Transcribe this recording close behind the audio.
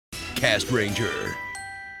Cast Ranger.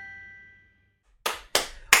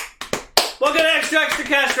 Welcome to Extra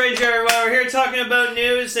Cast Ranger, everyone. We're here talking about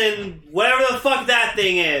news and whatever the fuck that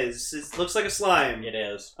thing is. It looks like a slime. It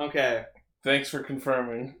is. Okay. Thanks for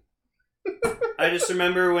confirming. I just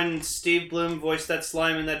remember when Steve Blum voiced that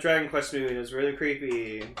slime in that Dragon Quest movie. It was really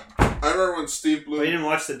creepy. I remember when Steve Blum... But you didn't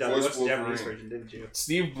watch the dub. You watched the Wolverine. Japanese version, didn't you?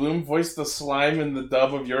 Steve Blum voiced the slime in the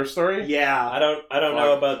dub of your story? Yeah. I don't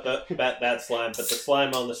know about that slime, but the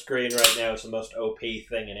slime on the screen right now is the most OP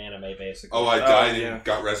thing in anime, basically. Oh, I died yeah. and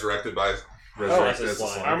got resurrected by... as Resurrected a as a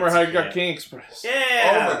slime. slime. Armor High got Yeah. King Express. Oh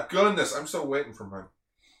Yeah. my goodness, I'm still waiting for mine.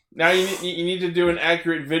 Now you need to do an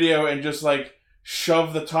accurate video and just like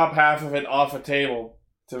shove the top half of it off a table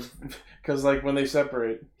to, because like when they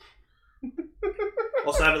separate.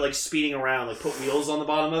 Also have it like speeding around, like put wheels on the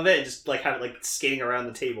bottom of it and just like have it like skating around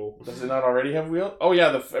the table. Does it not already have wheels? Oh yeah,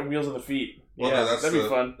 the wheels of the feet. Well, Yeah, no, that's that'd be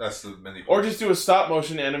fun. That's the mini. Or just do a stop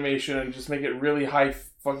motion animation and just make it really high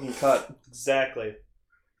fucking cut. Exactly.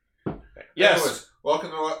 Yes. Anyways,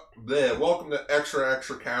 welcome to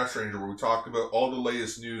Extra Cast Ranger, where we talk about all the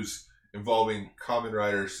latest news involving Kamen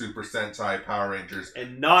Rider, Super Sentai, Power Rangers,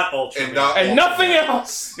 And not Ultraman. And nothing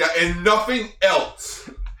else. Yeah, and nothing else.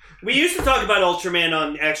 We used to talk about Ultraman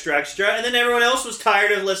on Extra, and then everyone else was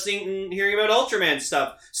tired of listening and hearing about Ultraman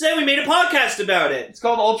stuff. So then we made a podcast about it. It's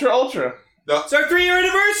called Ultra. It's our 3-year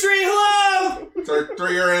anniversary! Hello! It's our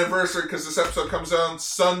 3-year anniversary because this episode comes out on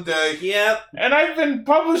Sunday. Yep. And I've been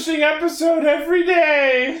publishing episode every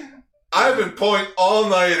day. I've been pulling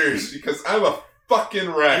all-nighters because I'm a fucking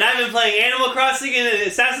wreck. And I've been playing Animal Crossing and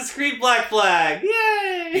Assassin's Creed Black Flag.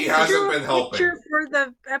 Yay! He hasn't been helping. Picture for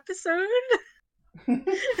the episode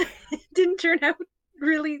didn't turn out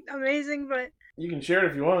really amazing, but You can share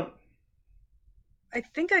it if you want. I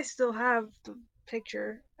think I still have the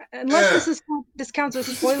picture. Unless this counts as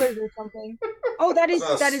spoilers or something. Oh, that is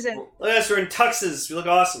it. Look at us, we're in tuxes. We look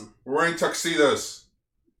awesome. We're wearing tuxedos.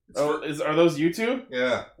 Are those you two?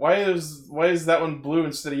 Yeah, Why is that one blue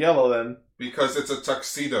instead of yellow then? because it's a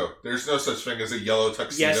tuxedo. There's no such thing as a yellow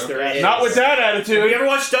tuxedo. Yes, there is. Not with that Have attitude. you ever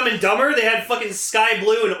watched Dumb and Dumber? They had fucking sky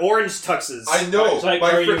blue and orange tuxes. I know. It's like,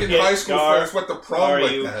 My are you freaking kidding- high school Gar- friends went the Are prom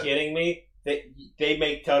like you that. kidding me? They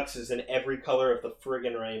make tuxes in every color of the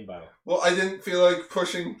friggin' rainbow. Well, I didn't feel like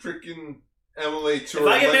pushing freaking Emily to If her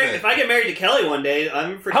I get married to Kelly one day,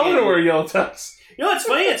 I'm freaking... I'm gonna wear yellow tux. You know what's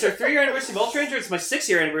funny? It's our 3-year anniversary of Ultra Ranger. It's my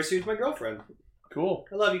 6-year anniversary with my girlfriend. Cool.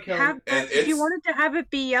 I love you, Kelly. If you wanted to have it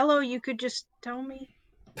be yellow, you could just tell me.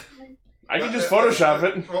 I can just Photoshop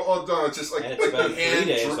it. Well, no, it's just like, And it's about you 3 hand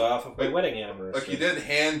days draw- off of my wedding anniversary. Like you did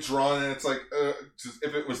hand drawn, and it's like, just,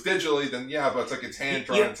 if it was digitally, then yeah, but it's like it's hand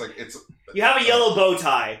drawn. You- It's like it's. You have a yellow bow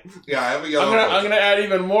tie. Yeah, I have a yellow. I'm gonna add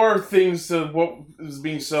even more things to what is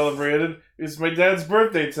being celebrated. It's my dad's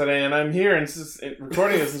birthday today, and I'm here and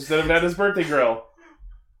recording this instead of at his birthday grill.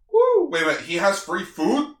 Woo! Wait a minute, he has free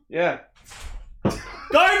food? Yeah.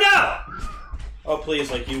 Garno! Oh,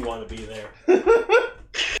 please, like you want to be there.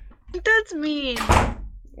 That's mean.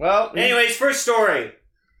 Well. Anyways, first story.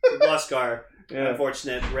 Luskar. Yeah.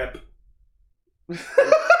 Unfortunate. Rip.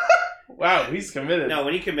 Wow, he's committed. No,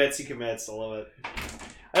 when he commits, he commits. I love it.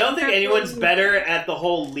 I don't think anyone's better at the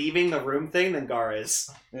whole leaving the room thing than Gar is.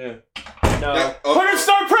 Yeah. No. Yeah.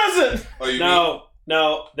 100-star present. Oh, you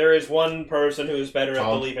No, there is one person who is better at the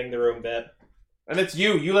Tom. leaving the room bit. And it's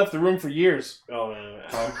you. You left the room for years. Oh, no.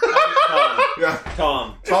 Tom. Tom. Yeah.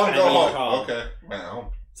 Tom. Tom, I go mean home. Tom. Okay. Went home.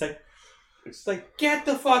 It's like, get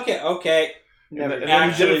the fuck out. Okay. And then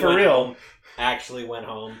you did it for went real. home. Actually went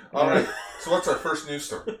home. All right. So what's our first news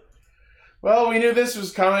story? Well, we knew this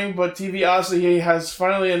was coming, but TV Asahi has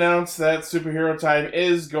finally announced that Superhero Time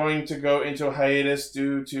is going to go into hiatus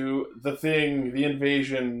due to The Thing, The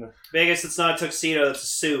Invasion. Vegas, it's not a tuxedo, it's a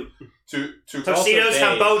suit. To Tuxedos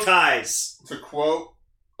have bow ties. to quote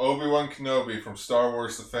Obi-Wan Kenobi from Star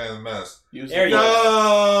Wars: The Phantom Menace. There you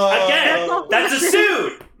No. Again, that's a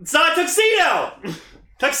suit! It's not a tuxedo!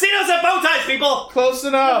 Tuxedos have bow ties, people! Close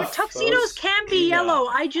enough. Tuxedos can be enough. yellow.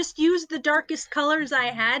 I just used the darkest colors I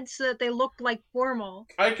had so that they looked like formal.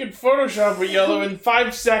 I could Photoshop a yellow in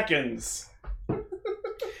 5 seconds.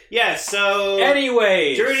 Yeah, so...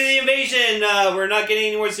 Anyways. Due to the invasion, we're not getting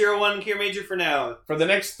any more 0-1 Cure Major for now. For the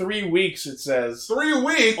next 3 weeks, it says. 3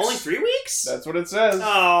 weeks. Only 3 weeks? That's what it says.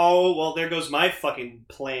 Oh, well, there goes my fucking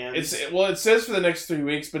plan. It says for the next 3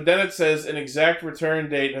 weeks, but then it says an exact return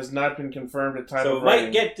date has not been confirmed at time So of it might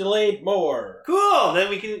writing. get delayed more. Cool, then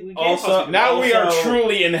we can Also, possibly- Now we are Also-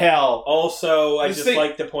 truly in hell. Also, I This just thing-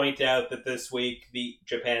 like to point out that this week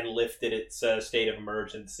Japan lifted its state of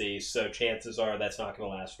emergency, so chances are that's not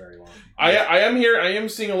going to last very long. I am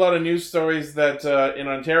seeing a lot of news stories that in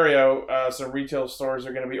Ontario, some retail stores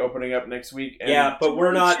are going to be opening up next week. And Yeah, but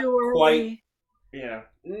we're not quite. yeah.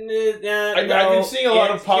 I've been seeing a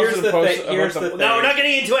lot of positive posts about the- No, we're not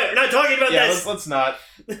getting into it. We're not talking about Yeah, this. let's not.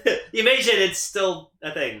 You mentioned it's still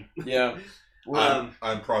a thing. Yeah.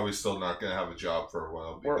 I'm probably still not going to have a job for a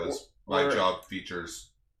while because my we're- job features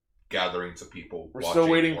gatherings of people. We're watching still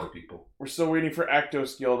waiting- more people. We're still waiting for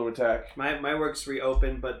Actoskill to attack. My work's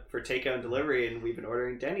reopened, but for takeout and delivery, and we've been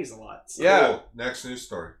ordering Denny's a lot. So. Yeah. Cool. Next news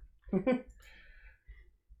story.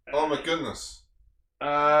 Oh my goodness.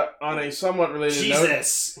 On a somewhat related note,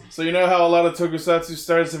 Jesus. so you know how a lot of tokusatsu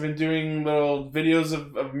stars have been doing little videos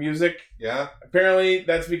of music? Yeah. Apparently,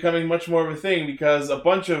 that's becoming much more of a thing because a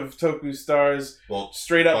bunch of toku stars Well,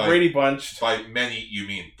 straight up by- Brady Bunched. by many you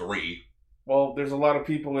mean 3. Well, there's a lot of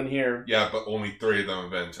people in here. Yeah, but only 3 of them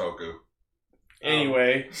have been Toku.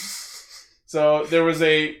 Anyway, so there was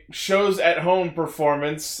a shows at home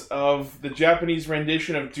performance of the Japanese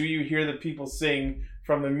rendition of "Do You Hear the People Sing"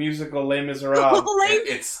 from the musical Les Miserables.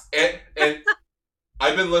 And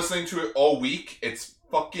I've been listening to it all week. It's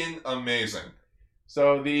fucking amazing.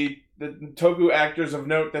 So the toku actors of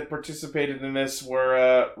note that participated in this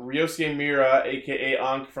were Ryosuke Mira, aka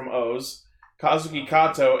Ankh from O's, Kazuki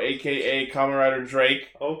Kato, aka Kamen Rider Drake,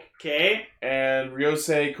 Okay. and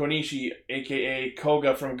Ryosei Konishi, aka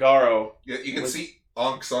Koga from Garo. Yeah, you can With- see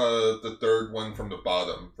Ank's the third one from the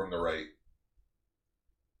bottom, from the right.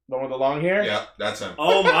 The one with the long hair? Yeah, that's him.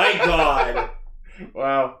 Oh my god.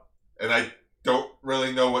 Wow. And I don't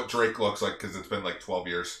really know what Drake looks like because it's been like 12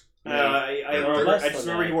 years. I just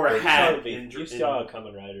remember he wore a hat. You saw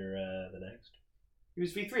Kamen Rider the next. He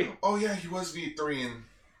was V3. Oh yeah, he was V3 and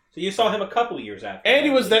So you saw him a couple of years after. And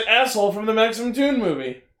he was that asshole from the Maximum Tune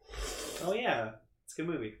movie. Oh yeah. It's a good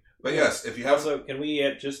movie. But yes, if you have Also, can we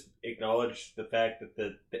just acknowledge the fact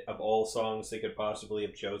that of all songs they could possibly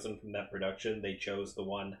have chosen from that production, they chose the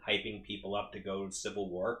one hyping people up to go to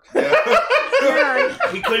Civil War? Yeah.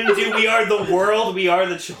 We couldn't do "We Are the World, We Are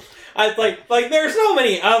the Children." I like. There's so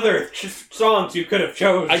many other songs you could have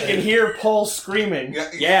chosen. I can hear Paul screaming.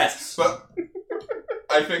 Yeah, Yes. but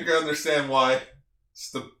I think I understand why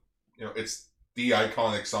it's the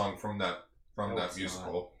iconic song from that No, that it's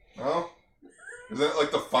musical. Oh, isn't it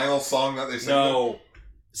like the final song that they sing? No.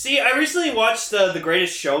 See, I recently watched The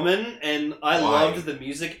Greatest Showman, and I Why? loved the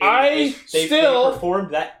music. I They still...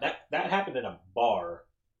 performed that happened in a bar.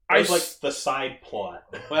 It I was like s- the side plot.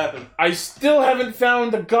 What happened? I still haven't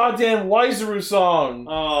found the goddamn Wiseru song.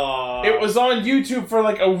 Oh. It was on YouTube for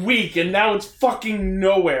like a week, and now it's fucking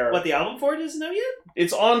nowhere. What, the album for it isn't out yet?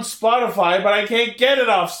 It's on Spotify, but I can't get it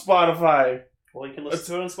off Spotify. Well, you can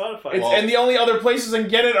listen to it on Spotify. It's, and the only other places I can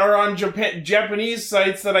get it are on Japanese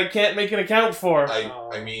sites that I can't make an account for.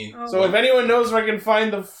 I mean, Oh. So if anyone knows where I can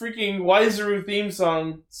find the freaking Wiseru theme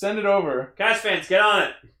song, send it over. Cast fans, get on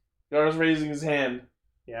it. Gar's raising his hand.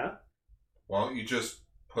 Yeah? why don't you just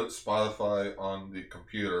put Spotify on the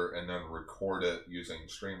computer and then record it using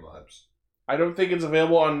Streamlabs? I don't think it's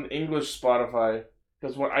available on English Spotify.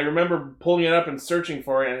 Because I remember pulling it up and searching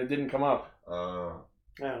for it, and it didn't come up. I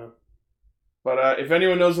don't know. But if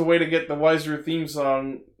anyone knows a way to get the Wiseru theme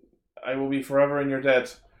song, I will be forever in your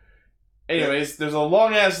debt. Anyways, there's a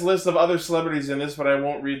long-ass list of other celebrities in this, but I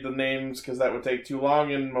won't read the names because that would take too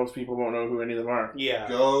long, and most people won't know who any of them are. Yeah.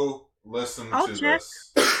 Go listen I'll to check.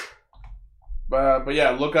 this. But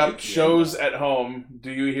yeah, look up Yeah. Shows at Home.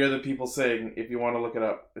 Do You Hear the People Sing? If you want to look it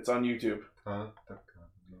up. It's on YouTube.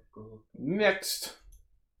 Next.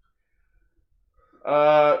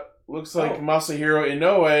 Looks like Masahiro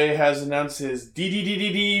Inoue has announced his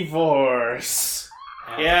divorce.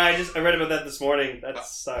 Yeah, I read about that this morning. That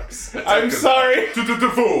sucks. I'm sorry. To the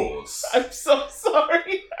divorce. I'm so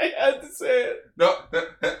sorry. I had to say it. No,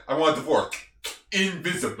 I want divorce.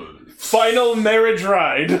 Invisible. Final marriage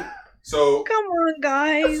ride. So, Come on,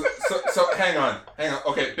 guys. so hang on.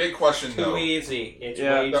 Okay, big question Too though. easy. It's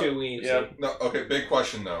Yeah. way No. too easy. Yeah. No, okay, big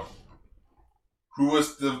question though. Who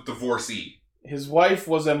was the divorcee? His wife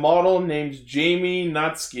was a model named Jamie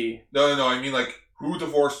Natsuki. No, I mean like who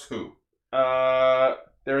divorced who?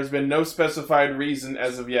 There has been no specified reason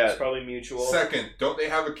as of It's yet. probably mutual. Second, don't they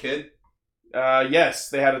have a kid? Yes,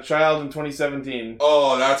 they had a child in 2017.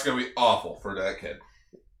 Oh, that's gonna be awful for that kid.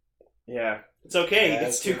 Yeah. It's okay. Yeah, He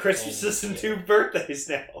gets 2 it's Christmases and okay. 2 birthdays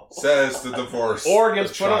now. Says the divorce. Or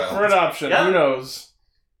gets put up child. for adoption. Yeah. Who knows?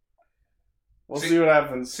 We'll See- see what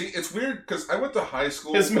happens. See, it's weird because I went to high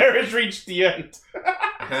school. His marriage reached the end.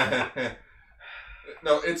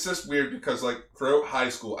 No, it's just weird because like throughout high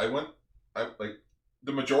school, I like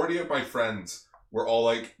the majority of my friends were all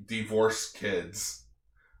like divorced kids.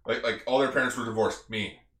 Like all their parents were divorced.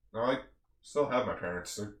 Me, No, I still have my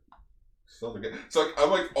parents. They're still together. It's like I'm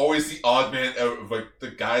like always the odd man out of like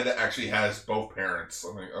the guy that actually has both parents.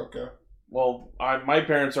 I'm like, okay. Well, my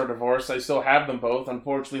parents are divorced. I still have them both.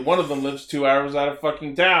 Unfortunately, one of them lives 2 hours out of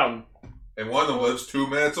fucking town. And one of them lives 2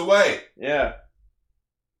 minutes away. Yeah.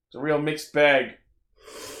 It's a real mixed bag.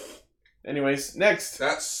 Anyways, next.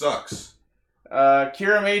 That sucks.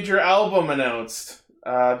 Kira Major album announced.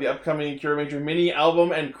 The upcoming Kira Major mini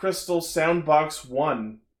album and Crystal Soundbox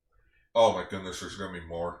 1. Oh my goodness, there's gonna be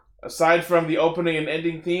more. Aside from the opening and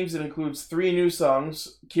ending themes, it includes 3 new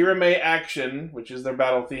songs. Kira May Action, which is their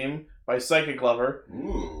battle theme, by Psychic Lover.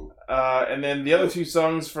 Ooh. And then the other 2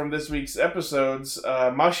 songs from this week's episodes,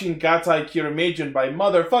 Mashin Gatai Kira Meijin by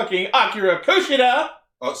motherfucking Akira Kushida!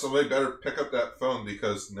 Oh, somebody better pick up that phone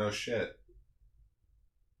because no shit.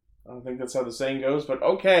 I don't think that's how the saying goes, but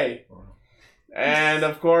okay. And,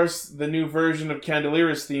 of course, the new version of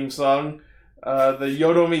Candelira's theme song, the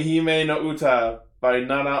Yodomi Hime no Uta by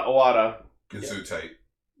Nana Owada. Gesundheit.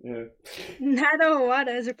 Yeah. Nana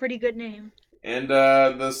Owada is a pretty good name. And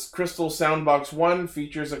this Crystal Soundbox 1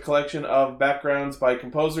 features a collection of backgrounds by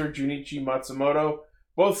composer Junichi Matsumoto,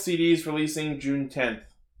 both CDs releasing June 10th.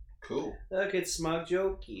 Cool. Look, it's Smug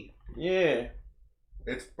Jokey. Yeah.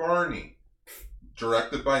 It's Barney.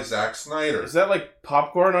 Directed by Zack Snyder. Is that like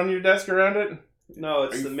popcorn on your desk around it? No,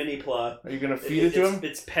 it's Are you- the mini pla. Are you going to feed it to him?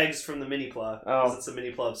 It's pegs from the mini pla. Oh. It's a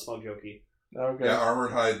mini pla of Smug Jokey. Okay. Yeah,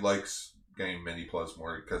 Armored Hide likes getting mini plus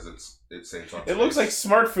more because it saves on It looks like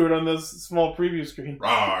smart food on this small preview screen. Rawr,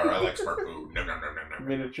 I like smart food. No, no, no, no, no.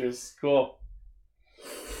 Miniatures. Cool.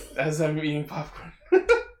 As I'm eating popcorn.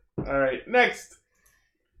 Alright, next.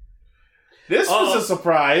 This was a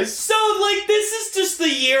surprise. So, like, this is just the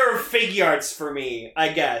year of figure arts for me, I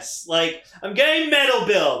guess. Like, I'm getting Metal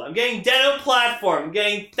Build, I'm getting Deno Platform, I'm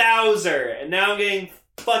getting Thouser, and now I'm getting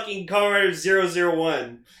fucking Kamen Rider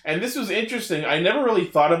 001. And this was interesting. I never really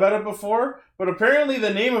thought about it before, but apparently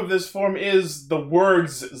the name of this form is the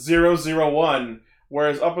words 001,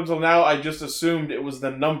 whereas up until now I just assumed it was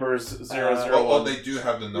the numbers 001. Well, they do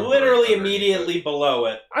have the number. Literally underneath immediately it. below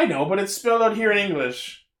it. I know, but it's spelled out here in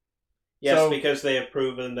English. Yes, So- because they have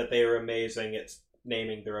proven that they are amazing at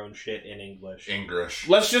naming their own shit in English. English.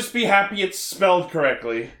 Let's just be happy it's spelled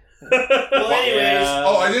correctly. Well, anyways,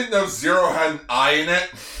 Oh, I didn't know zero had an I in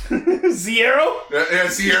it. Zero? Yeah,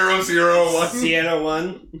 001. Sienna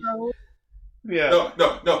 1. Yeah.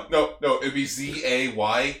 No. It'd be ZAY.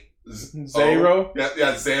 Zero?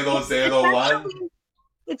 Yeah, 001.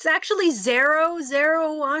 It's actually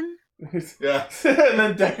 001. Yeah. And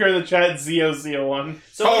then Decker in the chat, Z001.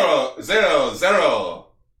 So, Toro, 0.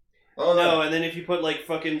 Oh, no, and then if you put, like,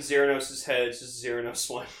 fucking Zeronos' head, it's just Zeronos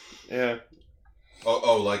 1. Yeah.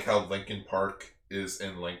 Oh, like how Lincoln Park is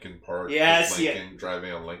in Lincoln Park. Yes, It's Lincoln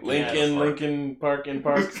driving on Lincoln. Lincoln Park in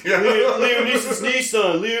Park. Yeah. Liam Neeson's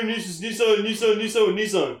Nissan. Liam Neeson's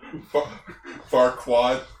Nissan. Far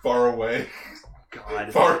quad, far away.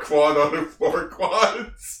 God. Far quad on the 4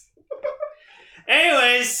 quads.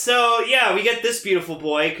 Anyways, so yeah, we get this beautiful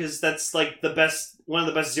boy because that's like the best, one of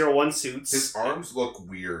the best 01 suits. His arms look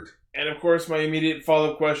weird. And of course, my immediate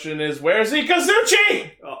follow-up question is, where's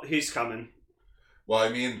Ikazuchi? Oh, he's coming Well, I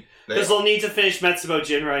mean, because they'll need to finish Metsubo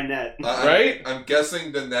Jinrai net. Right? I'm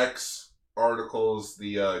guessing the next article is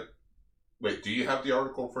the. Wait, do you have the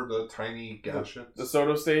article for the tiny gadgets? The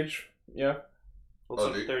Soto stage? Yeah. Well,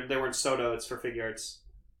 Oh, so they weren't Soto. It's for figure arts.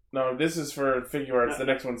 No, this is for figure arts. The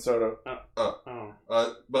next one's Soto. Oh,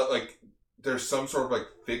 But like, there's some sort of like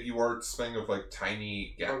figure arts thing of like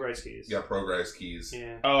tiny progress keys. Yeah, progress keys.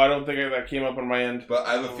 Yeah. Oh, I don't think that came up on my end. But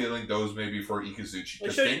I have a feeling those may be for Ikazuchi. I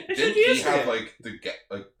Because showed didn't you he yesterday. have like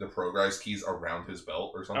the progress keys around his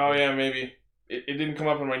belt or something? Oh, yeah, maybe. It didn't come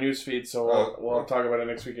up on my news feed, so Oh, we'll talk about it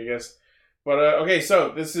next week, I guess. But, okay,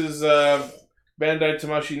 so this is Bandai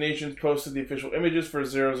Tamashii Nations posted the official images for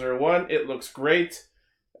 001. It looks great.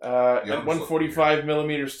 At 145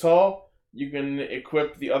 millimeters tall, you can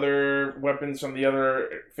equip the other weapons from the other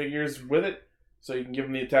figures with it, so you can give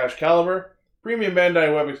them the attached caliber. Premium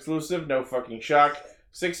Bandai web exclusive, no fucking shock.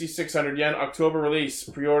 6,600 yen, October release.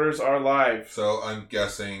 Pre-orders are live. So I'm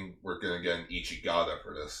guessing we're gonna get an Ichigata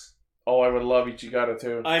for this. Oh, I would love Ichigata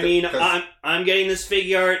too. I mean, 'Cause- I'm getting this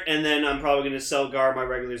figure art, and then I'm probably going to sell Gar my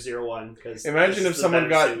regular 01. Cause Imagine if this is a someone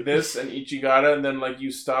better got suit. this and Ichigata and then like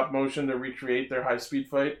you stop motion to recreate their high speed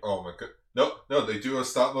fight. Oh my god! No, they do a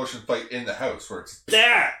stop motion fight in the house where it's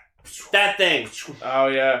There! That thing. Oh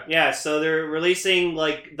yeah. Yeah, so they're releasing,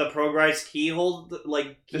 like, the Progrise keyhold,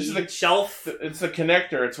 like, This is key the- shelf. It's the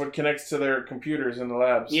connector. It's what connects to their computers in the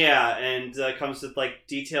labs. Yeah, and comes with, like,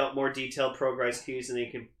 more detailed Progrise keys, and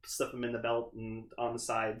you can stuff them in the belt and on the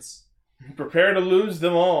sides. Prepare to lose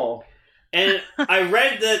them all. And I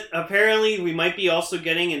read that apparently we might be also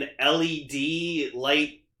getting an LED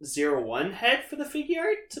light 01 head for the figure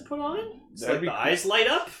art to put on. So That'd like be the cool. eyes light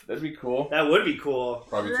up. That'd be cool. That would be cool.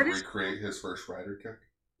 Probably to That is- recreate his first rider kick.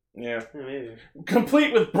 Yeah. Yeah, maybe.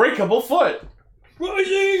 Complete with breakable foot.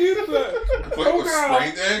 Complete with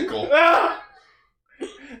sprained ankle. Ah!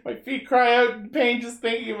 My feet cry out in pain just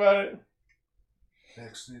thinking about it.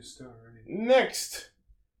 Next news story. Next,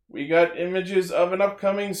 we got images of an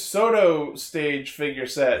upcoming Soto stage figure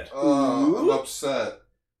set. I'm upset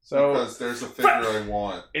So because there's a figure I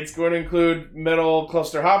want. it's going to include Metal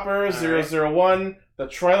Cluster Hopper, Alright. 001, the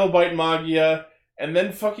Trilobite Magia, and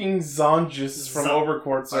then fucking Zonjus from I I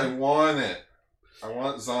Overquartzer. want it. I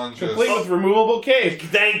want Zonjus. Complete with removable cape.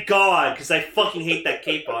 Thank God, because I fucking hate that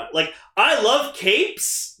cape on. Like, I love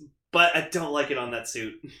capes, but I don't like it on that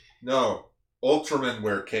suit. No, Ultramen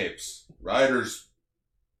wear capes. Riders,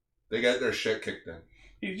 they get their shit kicked in.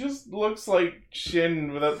 He just looks like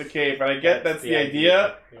Shin without the cape, and I get that's the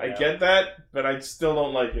idea. I get that, but I still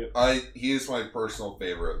don't like it. He is my personal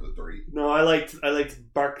favorite of the three. No, I liked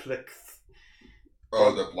Barklick.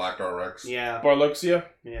 Oh, the Black RX. Yeah, Barluxia,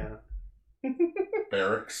 yeah.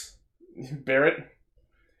 Barracks. Barrett.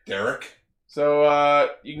 Derek. So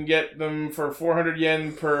you can get them for 400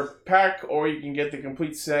 yen per pack, or you can get the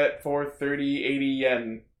complete set for 80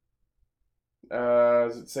 yen.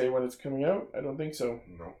 Does it say when it's coming out? I don't think so.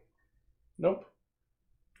 No. Nope.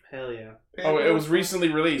 Hell yeah. Oh, it was recently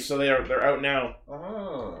released, so they're out now.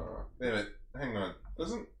 Oh. Wait a minute. Hang on.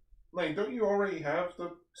 Don't you already have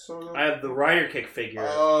the Soto? I have the Rider Kick figure.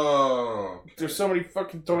 Oh. There's so many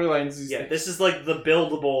fucking toy lines these Yeah, days. this is like the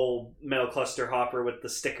buildable Metal Cluster Hopper with the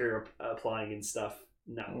sticker applying and stuff.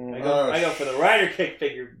 No, I go for the Rider Kick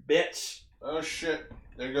figure, bitch. Oh shit.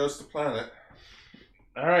 There goes the planet.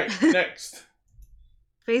 Alright, next.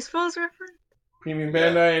 Baseballs reference? Premium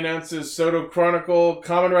Bandai announces Soto Chronicle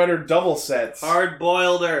Kamen Rider double sets. Hard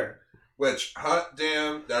boiled her. Which, hot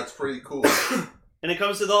damn, that's pretty cool. And it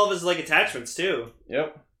comes with all of his like attachments too.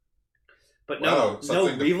 Yep. But Wow, no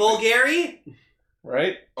something to- Revulgary?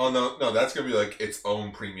 Right? Oh no, that's gonna be like its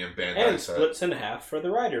own premium Bandai And set. splits in half for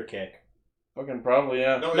the rider kick. Fucking probably,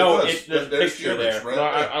 yeah. No, No, it does. it's the There's picture image, there. right? No,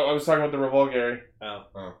 I was talking about the Revolgary.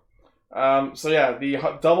 Oh. So yeah, the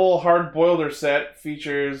double hard boiler set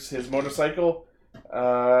features his motorcycle.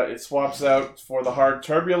 It swaps out for the hard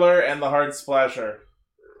turbular and the hard splasher.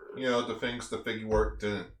 You know, the things the figure work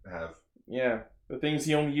didn't have. Yeah, the things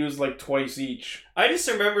he only used like twice each. I just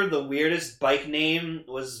remember the weirdest bike name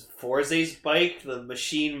was Forze's bike, the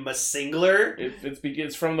Machine Masingler.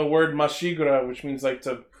 It's from the word mashigura, which means like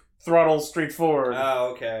to throttle straight forward.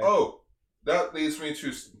 Oh, okay. Oh, that leads me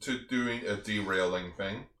to doing a derailing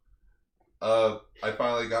thing. I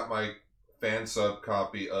finally got my fan sub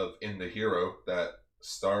copy of In the Hero that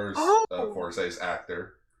stars Forze's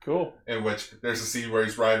actor, Cool. in which there's a scene where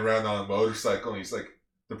he's riding around on a motorcycle and he's like,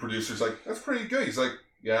 the producer's like, that's pretty good. He's like,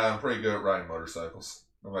 yeah, I'm pretty good at riding motorcycles.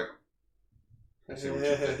 I'm like, I see what you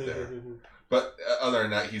did there. But other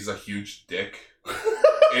than that, he's a huge dick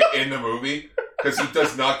in the movie because he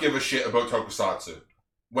does not give a shit about Tokusatsu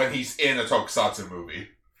when he's in a Tokusatsu movie.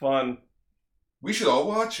 Fun. We should all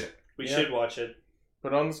watch it. We Yeah. should watch it.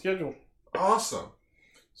 Put on the schedule. Awesome.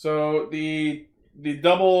 So the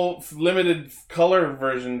double limited color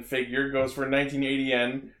version figure goes for 1980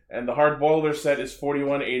 yen, and the hard boiler set is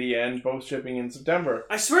 4180 yen, both shipping in September.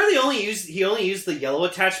 I swear he only used the yellow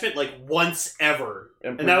attachment like once ever,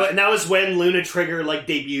 And and that was when Luna Trigger like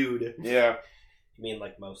debuted. yeah. You mean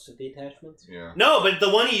like most of the attachments? Yeah. No, but the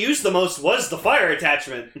one he used the most was the fire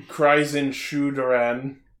attachment. Cries in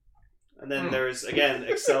Shudaran. And then there's again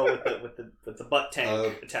Excel with the butt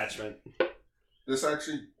tank attachment. This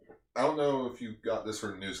actually, I don't know if you got this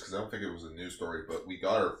from the news because I don't think it was a news story, but we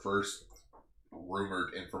got our first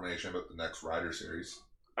rumored information about the next Rider series.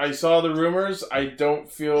 I saw the rumors. I don't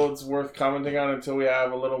feel it's worth commenting on until we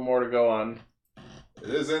have a little more to go on. It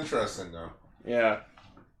is interesting though. Yeah.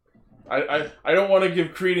 I don't want to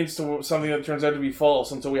give credence to something that turns out to be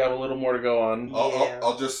false until we have a little more to go on. Yeah.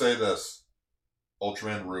 I'll just say this: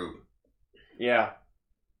 Ultraman Rube. Yeah.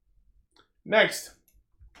 Next.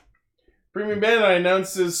 Premium Bandai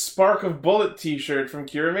announces Spark of Bullet t-shirt from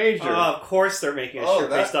Kira Major. Of course they're making a Oh, shirt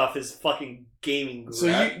that- based off his fucking gaming group. so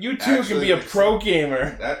that you too can actually be a makes pro sense.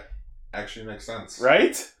 gamer, That actually makes sense,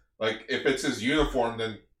 right? Like if it's his uniform,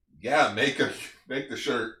 then yeah, make the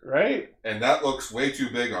shirt, Right? and that looks way too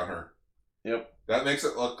big on her. Yep. That makes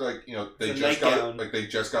it look like they It's a just got nightgown. they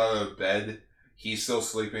just got out of bed. He's still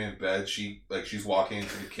sleeping in bed. She's walking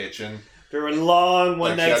into the kitchen. They're a long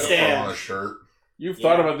one Like she night has to put on a stand. shirt. You've Yeah.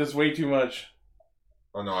 thought about this way too much.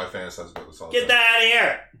 Oh no, I fantasize about this all the Get that out of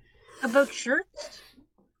here! About shirts?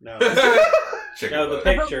 No. Chicken No, the butt.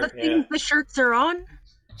 picture. About the Yeah. things the shirts are on?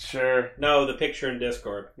 Sure. No, the picture in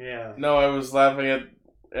Discord. Yeah. No, I was laughing at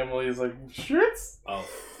Emily's like, shirts? Oh.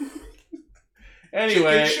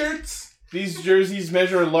 Anyway, Chicken shirts. these jerseys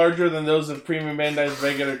measure larger than those of Premium Bandai's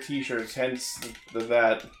regular t-shirts, hence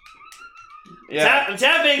that. Yeah, I'm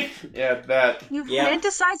tapping! yeah, that. You Yeah.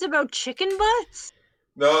 fantasize about chicken butts?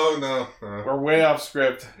 No. We're way off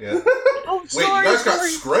script. Yeah. Oh, Wait, sorry, you guys got sorry.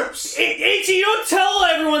 scripts? Hey, you don't tell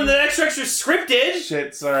everyone that Extra Extra scripted!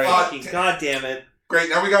 Shit, sorry. Fucking god damn it. Great.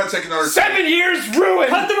 Now we gotta take another. 7 years ruined!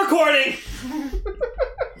 Cut the recording!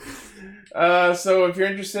 So if you're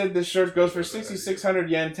interested, this shirt goes for 6,600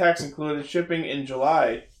 yen, tax included, shipping in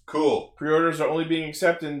July. Cool. Pre-orders are only being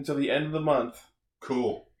accepted until the end of the month.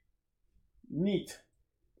 Cool. Neat.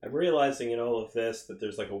 I'm realizing in all of this that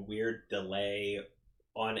there's like a weird delay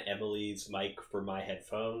on Emily's mic for my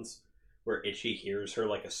headphones where Itchy hears her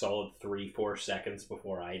like a solid 3-4 seconds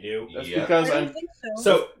before I do. That's Yeah. because I don't I'm... think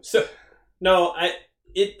so. So no,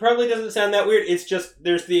 it probably doesn't sound that weird. It's just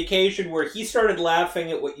there's the occasion where he started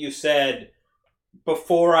laughing at what you said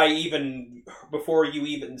before you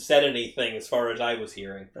even said anything, as far as I was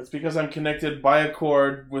hearing. That's because I'm connected by a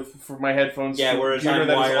cord for my headphones Yeah, to a whereas computer I'm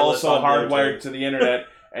that is wireless also on hardwired Bluetooth. to the internet,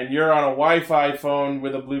 and you're on a Wi-Fi phone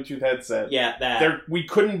with a Bluetooth headset. Yeah, that. We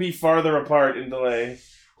couldn't be farther apart in delay.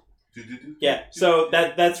 Yeah, so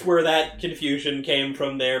that's where that confusion came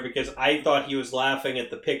from there, because I thought he was laughing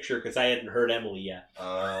at the picture because I hadn't heard Emily yet.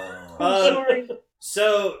 I'm Uh, sorry.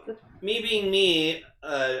 So, me being me,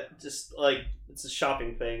 just like, it's a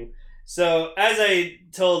shopping thing. So, as I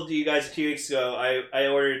told you guys a few weeks ago, I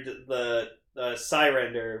ordered the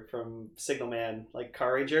Psyrender from Signal Man, like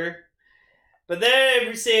Car Ranger. But then I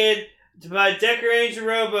proceeded to buy Deca Ranger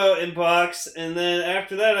Robo in box, and then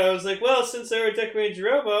after that I was like, well, since I ordered Deca Ranger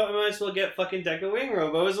Robo, I might as well get fucking Deca Wing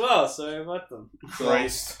Robo as well, so I bought them.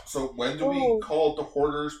 Christ. So when do we Oh. call it the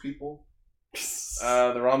hoarders, people?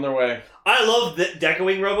 They're on their way. I love the Deca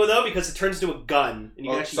Wing Robo, though, because it turns into a gun, and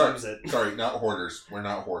you can actually sorry, use it. sorry, not hoarders. We're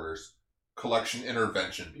not hoarders. Collection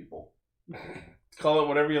intervention, people. Call it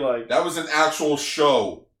whatever you like. That was an actual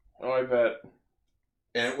show, Oh, I bet.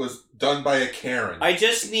 and it was done by a Karen. I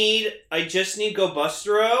just need Go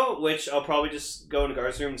Bustero, which I'll probably just go into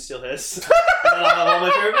Gar's room and steal his. And then I'll have all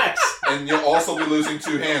my favorite mechs. And you'll also be losing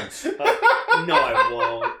 2 hands. No, I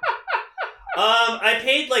won't. I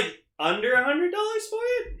paid like under $100 for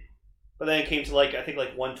it, but then it came to like I think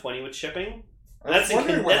like $120 with shipping. That's I was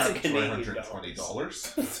wondering what that's in happened to Canadian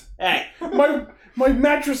 $120. Hey, my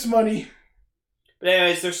mattress money. but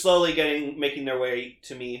anyways, they're slowly making their way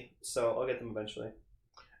to me, so I'll get them eventually.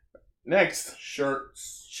 Next.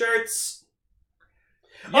 Shirts. Shirts.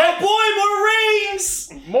 Yeah. Oh boy, more rings!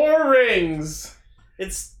 More rings.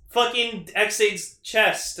 It's fucking X8's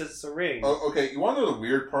chest. It's a ring. Oh, okay, you want to know the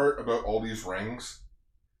weird part about all these rings?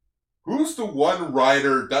 Who's the one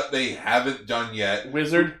rider that they haven't done yet?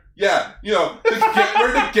 Wizard. Yeah, you know,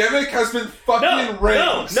 where the gimmick has been fucking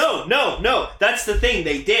rings. No. That's the thing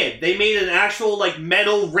they did. They made an actual, like,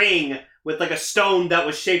 metal ring with, like, a stone that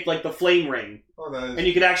was shaped like the flame ring. Oh, that is... And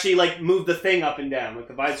you could actually, like, move the thing up and down, like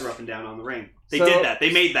the visor up and down on the ring. They So- did that.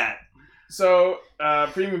 They made that. So,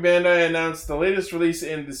 Premium Bandai announced the latest release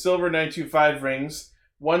in the Silver 925 rings.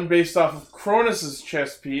 One based off of Cronus'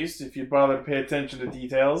 chest piece, if you bother to pay attention to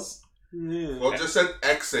details. Well, it just said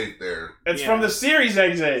X8 there. It's Yeah. from the series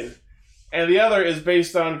X8. And the other is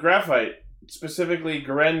based on graphite, specifically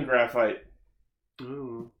Garen graphite.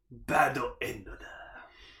 Ooh. Battle ended.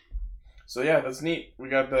 So yeah, that's neat. We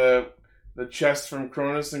got the chest from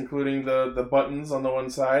Cronus, including the buttons on the one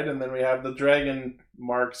side, and then we have the dragon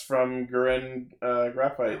marks from Garen I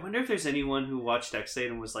graphite. wonder if there's anyone who watched X8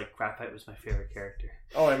 and was like, Graphite was my favorite character.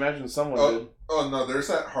 Oh, I imagine someone did. Oh no, there's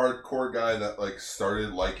that hardcore guy that like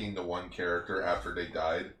started liking the one character after they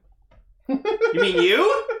died. You mean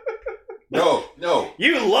you? No.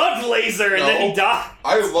 You loved Laser and then he No. died.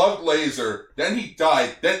 I loved Laser. Then he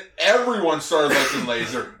died. Then everyone started liking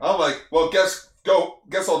Laser. I'm like, well, guess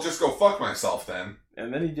I'll just go fuck myself then.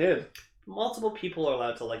 And then he did. Multiple people are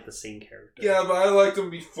allowed to like the same character. Yeah, but I liked him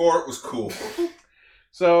before it was cool.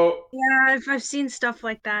 So, Yeah, I've seen stuff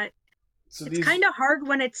like that. so It's these kind of hard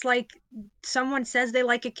when it's like someone says they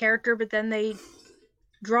like a character, but then they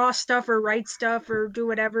draw stuff or write stuff or do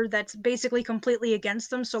whatever that's basically completely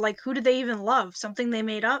against them. So, like, who do they even love? Something they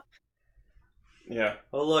made up? yeah.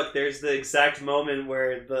 Oh look, there's the exact moment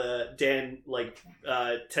where the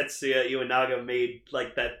Tetsuya Iwanaga made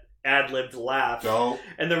like that ad-libbed laugh, Don't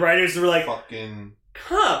and the writers were like, fucking...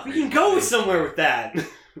 "Huh, we can go somewhere with that."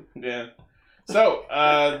 Yeah. So,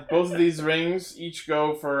 both of these rings each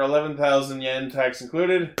go for 11,000 yen, tax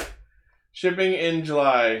included. Shipping in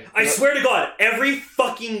July. I swear to God, every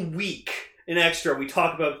fucking week in Extra, we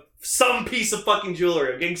talk about some piece of fucking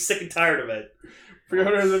jewelry. I'm getting sick and tired of it.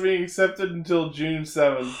 Pre-orders are being accepted until June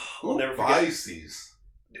 7th. I'll Who never forget. buys these?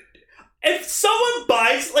 If someone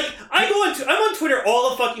buys, like, I'm on Twitter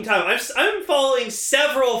all the fucking time. I'm following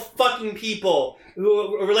several fucking people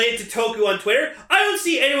who are related to Toku on Twitter. I don't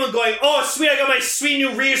see anyone going, "Oh, sweet, I got my sweet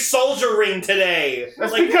new Ryu Soldier ring today."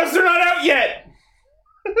 That's Like, because they're not out yet!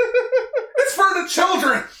 It's for the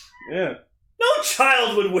children! Yeah. no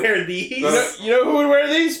child would wear these. You know who would wear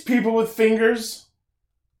these? People with fingers.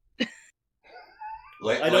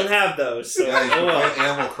 I don't have those. So. Yeah, you can play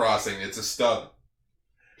Animal Crossing. It's a stub.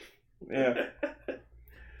 Yeah.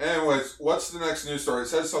 Anyways, what's the next news story? It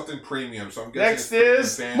says something premium, so I'm guessing Next it's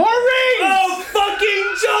is premium more fan. rings! Oh,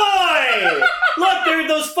 fucking joy! Look, there are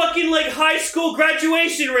those fucking, like, high school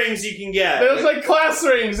graduation rings you can get. There's like class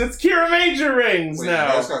rings. It's Kira Major rings Wait, you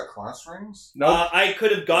now. guys got class rings? Nope. I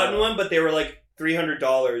could have gotten one, but they were like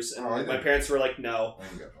 $300, and Oh, I my didn't. parents were like, "No." I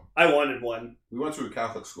didn't get them. I wanted one. We went to a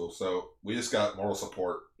Catholic school, so we just got moral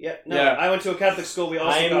support. Yeah, no. Yeah. I went to a Catholic school. We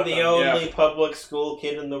also I am got the them. only public school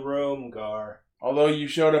kid in the room, Gar. Although you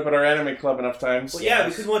showed up at our anime club enough times. Well, yeah,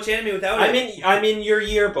 we couldn't watch anime without it. I'm in your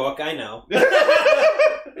yearbook. I know.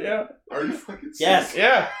 Yeah. Are you fucking Yes.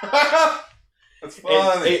 Yeah. That's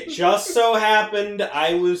funny. It just so happened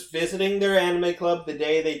I was visiting their anime club the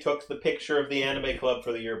day they took the picture of the anime club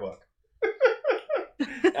for the yearbook.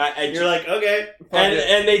 And you're like, okay.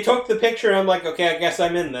 and they took the picture, and I'm like, okay, I guess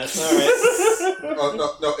I'm in this. All right.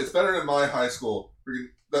 Oh, no, it's better than my high school.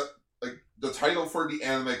 The title for the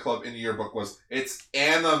anime club in the yearbook was "It's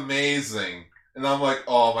Animazing," and I'm like,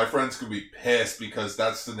 oh, my friend's gonna be pissed because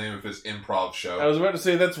that's the name of his improv show. I was about to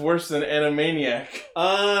say that's worse than Animaniac.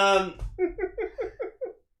 I'm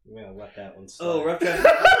gonna let that one slide. Oh, rough draft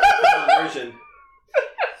version.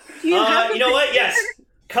 You have You know what? Yes.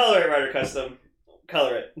 Color it, Rider Custom.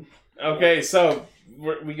 Color it. Okay, so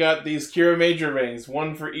we got these Kira Major rings,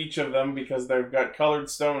 one for each of them because they've got colored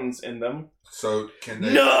stones in them. So can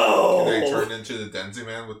they turn into the Denzi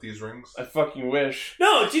Man with these rings? I fucking wish.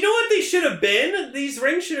 No, do you know what they should have been? These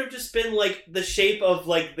rings should have just been like the shape of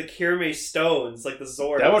like the Kirame stones, like the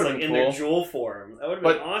Zords, That would've like been in their cool. jewel form. That would have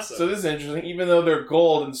But been awesome. So this is interesting. Even though they're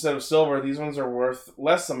gold instead of silver, these ones are worth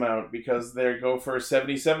less amount because they go for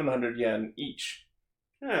 7,700 yen each.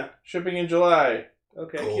 yeah. Shipping in July.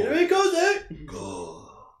 Okay. Gold. Kirame goes there. Good.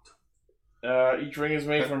 Each ring is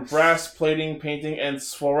made from brass, plating, painting, and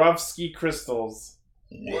Swarovski crystals.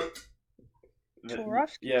 What?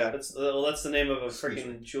 Swarovski? Yeah. That's the name of a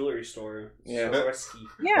freaking jewelry store. Yeah. Swarovski.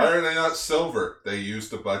 Yeah. Why are they not silver? They used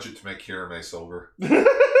the budget to make Kirame silver.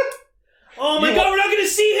 Oh my god, we're not gonna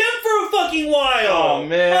see him for a fucking while! Oh,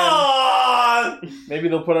 man. Aw! Maybe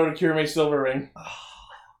they'll put out a Kirame silver ring.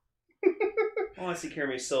 I want to see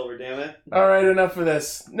Kirame Silver, damn it. Alright, enough of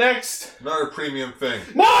this. Next! Another premium thing.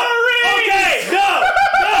 More rings! Okay, no!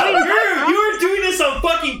 No! You're doing this on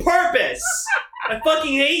fucking purpose! I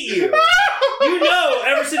fucking hate you! You know,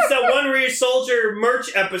 ever since that one Ryu Soldier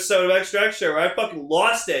merch episode of Extra Extra where I fucking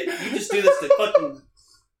lost it, you just do this to fucking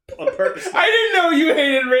on purpose. I didn't know you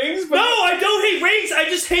hated rings, but No, I don't hate rings, I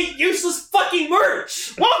just hate useless fucking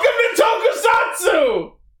merch! welcome to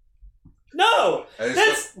Tokusatsu! No!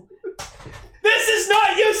 This is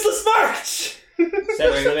not useless merch!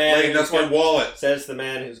 Says the man. Wait, who's that's my gonna- wallet. Says the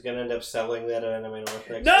man who's gonna end up selling that at Anime North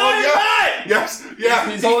next. No, Oh, I'm yeah. not! Yes, yeah.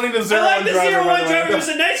 He's holding the I Zero like One the driver, Zero by One the way. driver. It was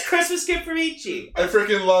a nice Christmas gift from Ichi. I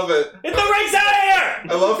freaking love it. Get the rings out of here!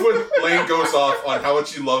 I love when Lane goes off on how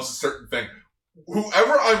much he loves a certain thing.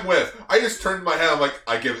 Whoever I'm with, I just turned my head. I'm like,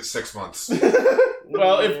 I give it 6 months.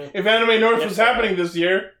 Well, if Anime North was happening this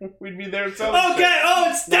year, we'd be there selling Okay, oh,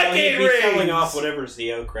 it's No, decade he'd be rings! selling off whatever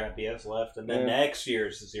Zeo crap he has left, and then Yeah. next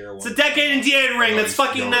year's Zero It's One. a decade and decade ring, that's He's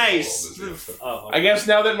fucking never nice. sold this yet. Oh, I guess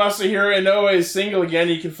now that Masahiro Inoue is single again,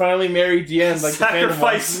 he can finally marry Dien like the fandom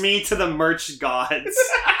Sacrifice wants. me to the merch gods.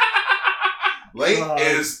 Lane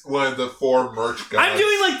is one of the 4 merch guys. I'm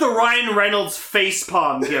doing like the Ryan Reynolds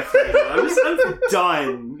facepalm gift right now. I'm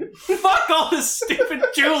done. Fuck all this stupid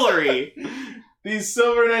jewelry. These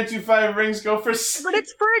silver 925 rings go for... But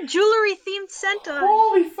it's for a jewelry themed Sentai.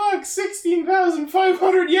 Holy fuck,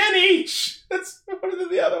 16,500 yen each! That's more than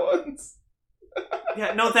the other ones.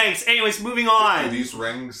 Yeah, no thanks. Anyways, moving Do on. these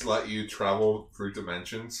rings let you travel through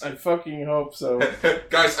dimensions? I fucking hope so.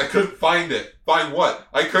 Guys, I couldn't find it. Find what?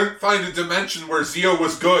 I couldn't find a dimension where Zeo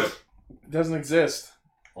was good. It doesn't exist.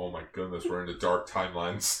 Oh my goodness, we're in the dark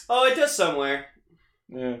timelines. Oh, it does somewhere.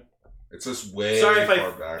 Yeah. It's just way Sorry if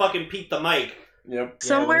far I back. fucking peeked the mic. Yep.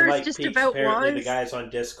 Somewhere when the it's mic just peaks, about apparently the was. guys on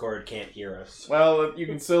Discord can't hear us. Well, you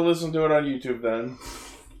can still listen to it on YouTube then.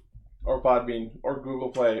 Or Podbean, or Google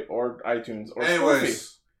Play, or iTunes, or Spoofy.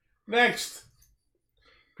 Anyways, Next.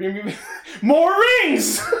 Premium... More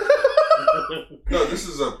rings! no, this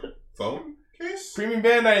is a phone case. Premium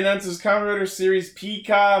Bandai announces Kamen Rider Series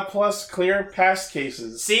PK Plus Clear Pass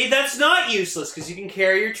cases. See, that's not useless because you can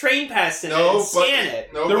carry your train pass in it No, and scan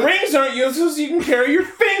it. No, The but, rings aren't useless, you can carry your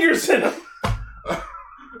fingers in them!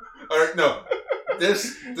 All right, no.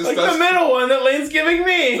 This Like does the middle one that Lane's giving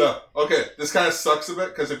me! No, okay, this kind of sucks a bit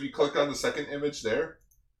because if you click on the second image there,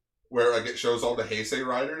 where like it shows all the Heisei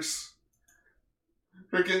riders,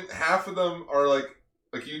 freaking half of them are like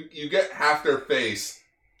you get half their face.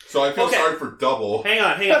 So I feel Okay. sorry for double. Hang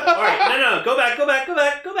on. Alright, no. Go back.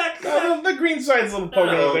 No, the green side's a little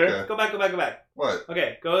poking No, out there. okay. Go back. What?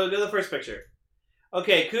 Okay, go to the first picture.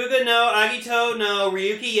 Okay, Kuga no, Agito no,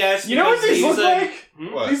 Ryuki yes. You know what because these look he's like?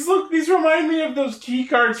 Hmm? What? These remind me of those key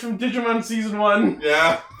cards from Digimon Season 1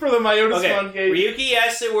 Yeah. for the Myota Okay, Spawn case. Ryuki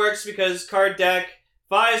yes, it works because card deck.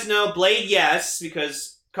 Fies no, Blade yes,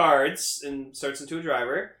 because cards, and starts into a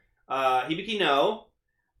driver. Hibiki no.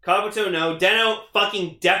 Kabuto no. Deno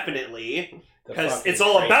fucking definitely. The Because fucking it's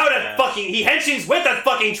all train about pass. a fucking... He henshins with a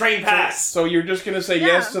fucking train pass! So you're just gonna say Yeah.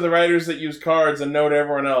 yes to the writers that use cards and no to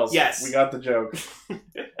everyone else? Yes. We got the joke.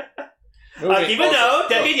 Akiba no, Also-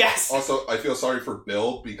 Debbie yes. Also, I feel sorry for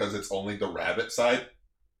Bill because it's only the rabbit side.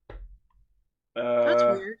 That's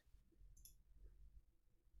weird.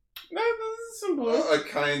 No, this is some blue.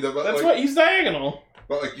 Kind of. But That's like, what he's diagonal.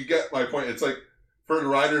 But like, you get my point. It's like for the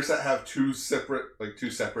riders that have two separate.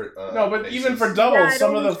 No, but faces. even for doubles, Yeah, it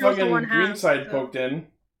some of the only shows the fucking one green half, side so- poked in.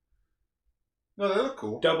 No, they look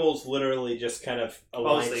cool. Doubles literally just kind of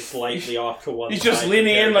aligned they- slightly off to one He's side. just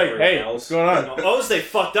leaning in compared to like, hey, everything what's else. going on? Oh, they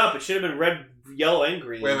fucked up. It should have been red, yellow, and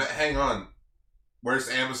green. Wait a minute, hang on. Where's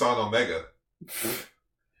Amazon Omega?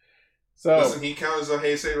 So, Doesn't he count as a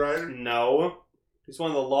Heisei rider? No. He's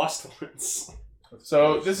one of the lost ones.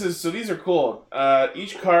 these are cool.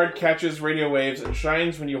 Each card catches radio waves and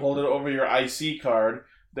shines when you hold it over your IC card.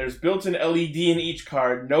 There's built-in LED in each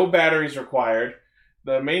card. No batteries required.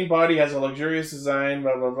 The main body has a luxurious design,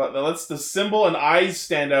 blah, blah, blah, that lets the symbol and eyes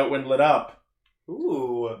stand out when lit up.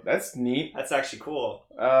 Ooh. That's neat. That's actually cool.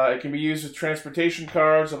 It can be used with transportation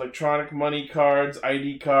cards, electronic money cards,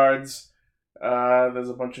 ID cards. There's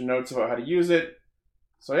a bunch of notes about how to use it.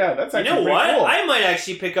 So yeah, that's You actually know pretty what? cool. I might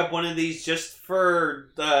actually pick up one of these just for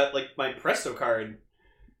my Presto card.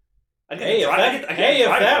 I could Hey, drive- I could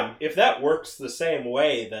drive one. if that works the same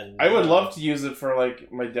way, then I would love to use it for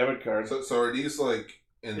like my debit card. So are these like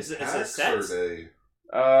in Is it a packs set? or are they?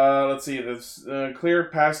 Let's see. There's clear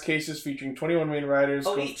pass cases featuring 21 main riders.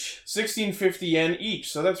 Oh, Go each. 1650 yen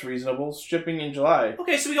each, so that's reasonable. Shipping in July.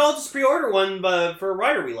 Okay, so we all just pre-order one for a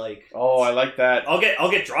rider we like. Oh, I like that. I'll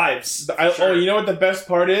get drives. Oh, Sure. you know what the best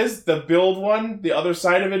part is? The build one, the other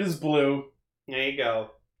side of it is blue. There you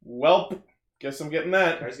go. Welp, guess I'm getting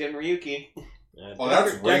that. Car's getting Ryuki. Oh,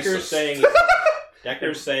 that's Decker's racist. saying.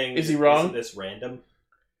 Decker's saying. Is he wrong? Isn't this random?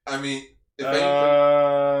 I mean, if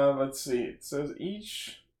anything, Let's see. It says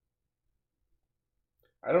each.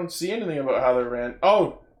 I don't see anything about how they're ran.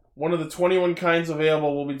 Oh, one of the 21 kinds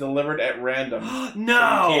available will be delivered at random. You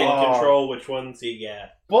No. can't control which ones you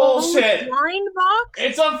get. Bullshit! Blind box?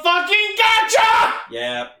 It's a fucking gotcha!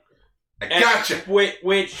 Yeah. I gotcha.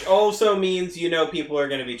 Which also means people are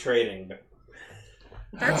going to be trading.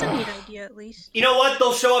 That's a neat idea, at least. You know what?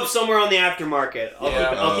 They'll show up somewhere on the aftermarket.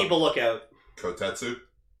 I'll keep a lookout. Kotetsu.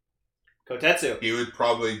 Kotetsu. He would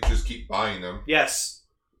probably just keep buying them. Yes.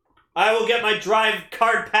 I will get my drive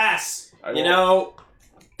card pass.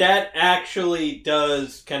 That actually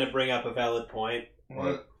does kind of bring up a valid point.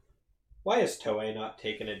 What? Why has Toei not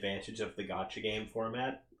taken advantage of the gacha game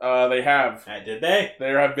format? They have. Did they?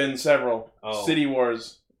 There have been several. Oh. City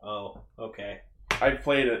Wars. Oh, okay. I've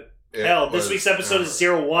played it. It Hell, this was- week's episode of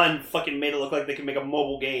 01 fucking made it look like they can make a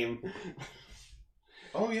mobile game.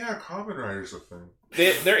 Oh yeah, Kamen Rider's a thing.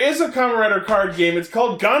 There is a Kamen Rider card game. It's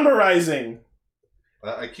called Gamba Rising.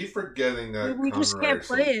 I keep forgetting that We just Kamen can't Rider's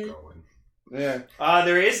play still it. going. Yeah.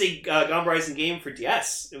 There is a Gamba Rising game for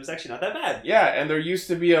DS. It was actually not that bad. Yeah, and there used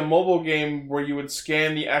to be a mobile game where you would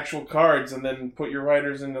scan the actual cards and then put your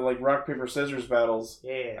riders into like rock, paper, scissors battles.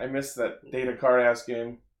 Yeah. I missed that Data Card Ass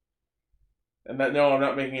game. And no, I'm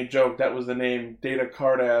not making a joke. That was the name, Data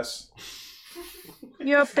Card Ass.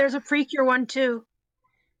 Yep, there's a Precure one too.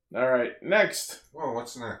 Alright, next. Whoa,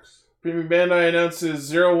 what's next? Premium Bandai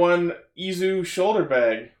announces 01 Izu shoulder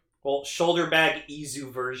bag. Well, shoulder bag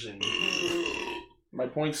Izu version. My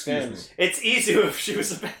point Excuse stands. It's Izu if she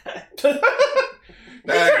was a bad. She turned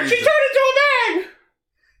into a bag!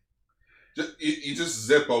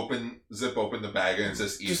 zip open the bag and it's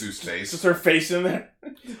just Izu's face. Just her face in there.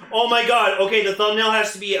 Oh my god! Okay, the thumbnail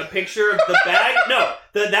has to be a picture of the bag. No,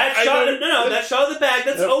 that shot. No, that shot of the bag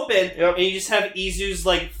that's open, Yep. and you just have Izu's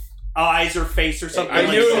like eyes or face or something. I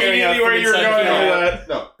like, knew staring out immediately where from you were inside going the with camera. that.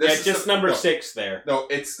 No, Yeah, this is just the- number no, 6 there. No,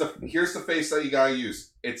 here's the face that you gotta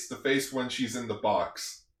use. It's the face when she's in the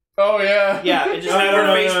box. Oh yeah. Yeah, it just No, have no, her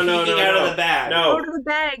no, face no, no, peeking no, out no. of the bag. No. Go to the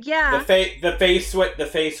bag, yeah. The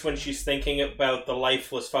face when she's thinking about the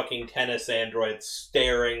lifeless fucking tennis android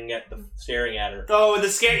staring at her. Oh, the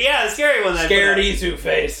scary one. That I Scared put up. Izu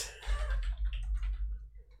face.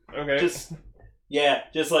 Okay.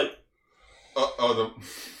 Just like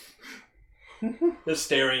just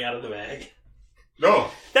staring out of the bag. No.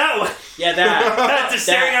 That one. Yeah, that. That's just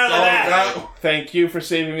staring out of the bag. That, Thank you for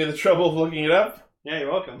saving me the trouble of looking it up. Yeah,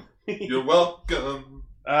 you're welcome. you're welcome.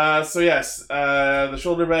 So yes, the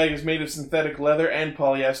shoulder bag is made of synthetic leather and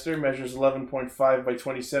polyester, measures 11.5 by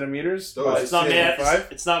 20 centimeters. Those- by It's not made.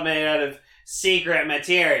 6.5. It's not made out of secret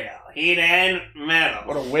material, heat and metal.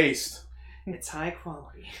 What a waste. It's high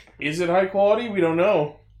quality. Is it high quality? We don't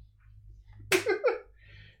know.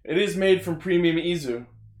 It is made from premium Izu.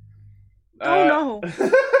 Oh no.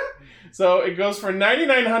 So it goes for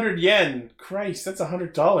 9,900 yen. Christ, that's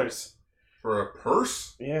 $100. For a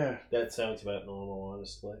purse? Yeah. That sounds about normal,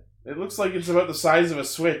 honestly. It looks like it's about the size of a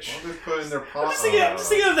Switch. What do they put in their I'm pot? just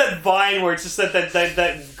thinking of that Vine where it's just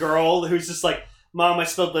that girl who's just like, Mom, I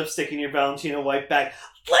spilled lipstick in your Valentino white bag.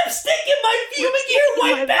 Lipstick in my Fuming Gear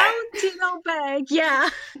My white bag! Valentino bag, yeah.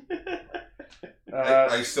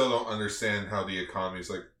 I still don't understand how the economy's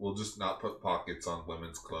like, we'll just not put pockets on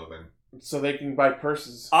women's clothing. So they can buy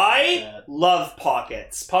purses. I love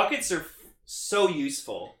pockets. Pockets are so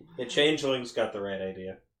useful. The Changeling's got the right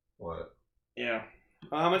idea. What? Yeah.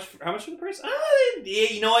 How much for the purse? Yeah,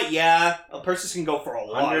 you know what? Yeah, purses can go for a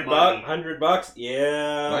lot of money. $100?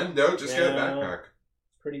 Yeah. When don't just get a Yeah. backpack.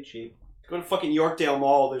 Pretty cheap. Go to fucking Yorkdale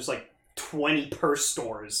Mall. There's like 20 purse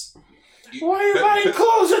stores. Why are you buying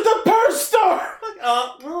clothes at the purse store?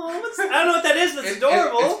 I don't know what that is, but it's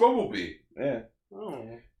adorable. It's Bumblebee. Yeah.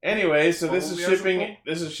 Oh. Anyway, so this is Bumblebee has a shipping. phone?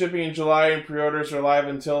 This is shipping in July, and pre-orders are live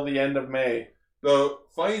until the end of May. Though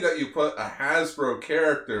funny that you put a Hasbro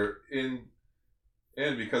character in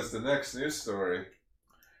because the next news story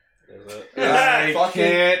Is it? is I fucking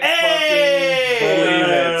can't Hey! fucking believe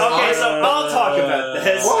it. Okay, so I'll talk about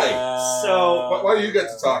this. Why? So, Why do you get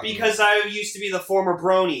to talk? because I used to be the former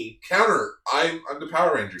brony. Counter. I'm the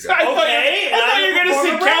Power Ranger I guy. thought Okay, you, I thought I'm you were going to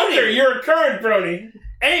former say counter. brony. You're a current brony.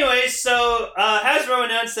 Anyway, so Hasbro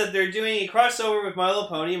announced that they're doing a crossover with My Little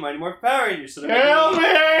Pony and Mighty Morphin Power Rangers. So they're Help making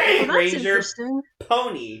me! Well, that's Ranger interesting. a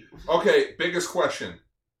pony. Okay, biggest question.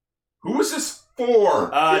 Who is this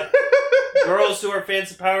for? Girls who are fans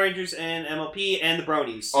of Power Rangers and MLP and the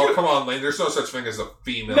bronies. Oh, come on, Lane. There's no such thing as a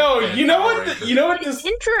female. No, fan you know Power what? Ranger. You know what It's this?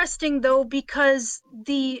 interesting though because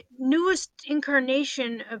the newest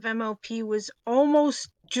incarnation of MLP was almost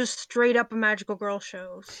just straight up a magical girl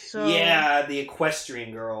show. So Yeah, the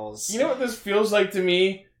equestrian girls. You know what this feels like to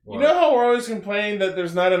me? What? You know how we're always complaining that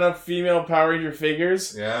there's not enough female Power Ranger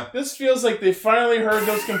figures? Yeah. This feels like they finally heard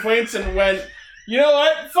those complaints and went, you know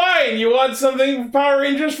what? Fine, you want something Power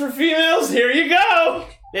Rangers for females? Here you go!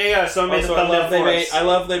 There you go. Someone made the Also, thumbnail for us. I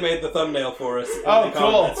love they made the thumbnail for us. in Oh, the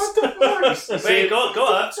cool. comments. What the fuck? Wait,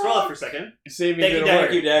 go up. Scroll up for a second. You saved me Thank a you, bit of Thank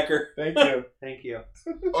work. you, Decker. Thank you. Thank you.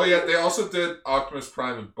 Oh yeah, they also did Optimus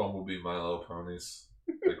Prime and Bumblebee My Little Ponies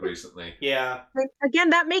like recently. Yeah. But again,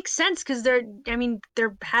 that makes sense because they're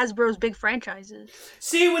Hasbro's big franchises.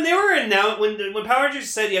 See, when they were when Power Rangers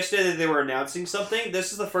said yesterday that they were announcing something,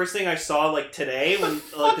 this is the first thing I saw like today when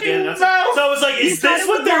like they Fucking announced it. mouth! So I was like, You is thought this it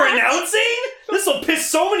what was they're that? announcing? This will piss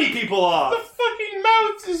so many people The off. fucking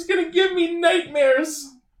mouth is gonna give me nightmares.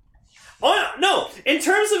 Oh no! In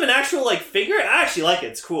terms of an actual like figure, I actually like it.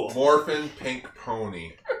 It's cool. Morphin Pink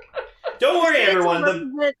Pony. Don't worry, It's a everyone.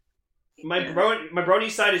 little bit- My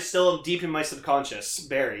brony side is still deep in my subconscious,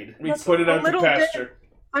 buried. We That's put it a out to little bit- pasture.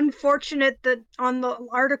 unfortunate that on the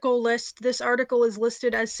article list, this article is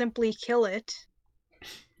listed as simply "kill it."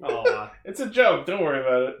 Aw. It's a joke. Don't worry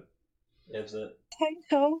about it. Is it? I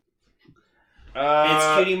know.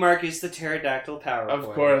 It's Cutie Marcus, the pterodactyl power. Of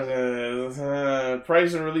boy. course it is.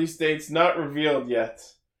 Price and release dates not revealed yet.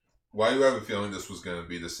 Why do you have a feeling this was going to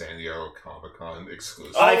be the San Diego Comic Con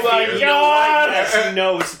exclusive? I Oh my feel- God! You know what? Yes, you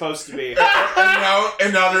know it's supposed to be.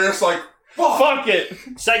 and now they're just like, fuck. Fuck it.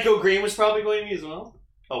 Psycho Green was probably going to be as well.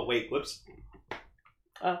 Oh wait, whoops.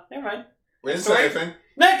 Never mind. We didn't say anything.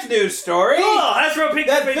 Next news story. Oh, Hasbro picked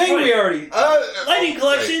That the thing we already. Lightning okay.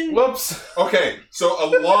 Collection. Whoops. Okay, so a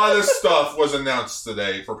lot of stuff was announced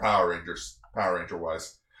today for Power Rangers, Power Ranger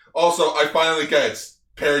wise. Also, I finally get it.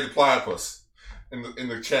 Perry the Platypus in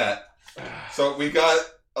the chat. So we got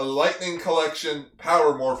a Lightning Collection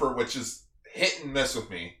Power Morpher, which is hit and miss with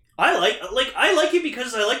me. I like it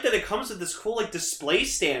because I like that it comes with this cool like display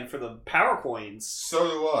stand for the power coins. So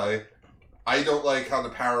do I. I don't like how the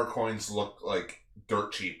power coins look like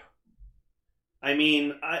dirt cheap. I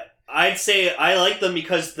mean, I'd say I like them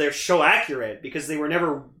because they're so accurate because they were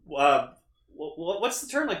never what's the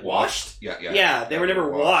term, like washed? Yeah. They were never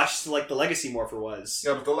washed like the Legacy Morpher was.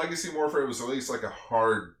 Yeah, but the Legacy Morpher, it was at least like a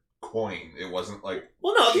hard coin. It wasn't like...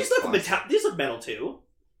 Well, no, these look plastic. these look metal too.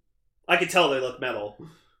 I could tell they look metal.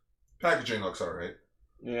 Packaging looks alright.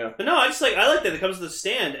 Yeah. But no, I like that it comes with a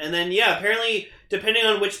stand, and then apparently depending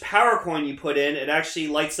on which power coin you put in, it actually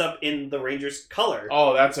lights up in the Ranger's color.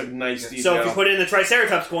 Oh, that's a nice detail. So if you put in the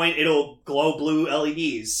Triceratops coin, it'll glow blue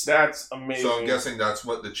LEDs. That's amazing. So I'm guessing that's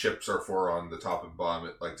what the chips are for on the top and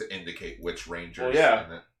bottom, like to indicate which Rangers in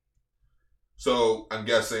it. So I'm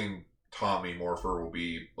guessing Tommy Morpher will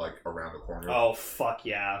be like around the corner. Oh fuck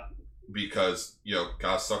yeah! Because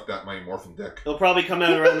gotta suck that mighty Morphin dick. It'll probably come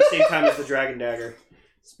out around the same time as the Dragon Dagger.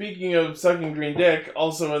 Speaking of sucking green dick,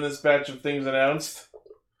 also in this batch of things announced,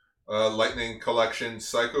 Lightning Collection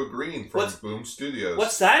Psycho Green from Boom Studios.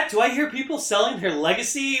 What's that? Do I hear people selling their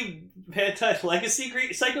Legacy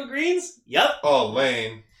Psycho Greens? Yep. Oh,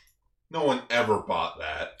 Lane. No one ever bought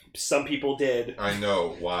that. Some people did. I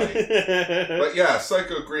know why. But yeah,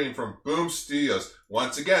 Psycho Green from Boom Studios.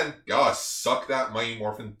 Once again, gotta suck that mighty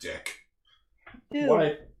Morphin dick. Ew.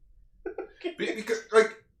 why? Because,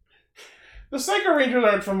 The Psycho Rangers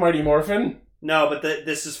aren't from Mighty Morphin. No, but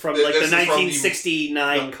this is from This the is from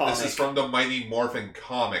 1969 comic. This is from the Mighty Morphin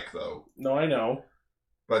comic, though. No, I know.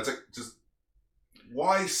 But it's just...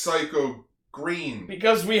 Why Psycho Green?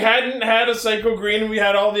 Because we hadn't had a Psycho Green and we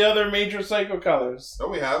had all the other major Psycho colors. No,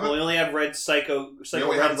 we haven't. Well, we only have red Psycho We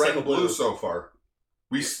only red have and red Psycho and blue so far.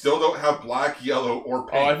 We still don't have black, yellow, or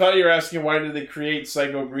pink. Oh, I thought you were asking why did they create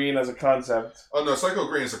Psycho Green as a concept. Oh, no, Psycho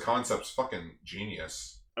Green as a concept's fucking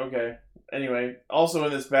genius. Okay. Anyway, also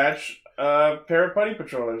in this batch, pair of Putty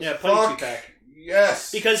Patrollers. Yeah, Putty 2-pack. Yes!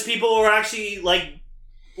 Because people were actually,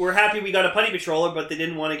 we're happy we got a Putty Patroller, but they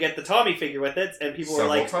didn't want to get the Tommy figure with it, and people were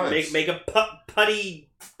like, times. make a Putty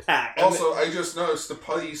pack. Also, I just noticed the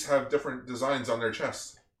putties have different designs on their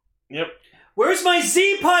chest. Yep. Where's my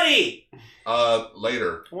Z Putty?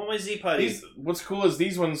 Later. I want my Z Putty. What's cool is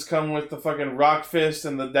these ones come with the fucking Rock Fist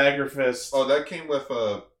and the Dagger Fist. Oh, that came with,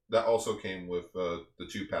 that also came with, the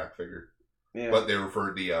 2-pack figure. Yeah. But they were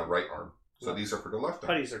for the right arm. So these are for the left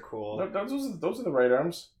arm. Putties are cool. Those are the right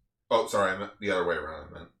arms. Oh, sorry, I meant the other way around.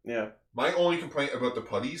 Yeah. My only complaint about the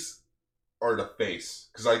putties are the face.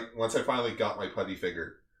 Because once I finally got my putty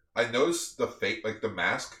figure, I noticed the face, like the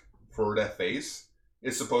mask for that face,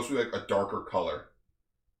 is supposed to be like a darker color.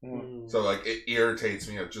 Mm. So it irritates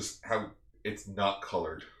me of just how it's not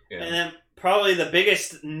colored. And then probably the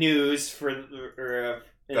biggest news for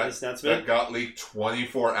this announcement. That got leaked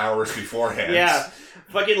 24 hours beforehand. Yeah.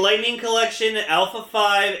 Fucking Lightning Collection, Alpha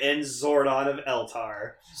 5, and Zordon of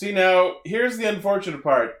Eltar. See, now, here's the unfortunate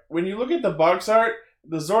part. When you look at the box art,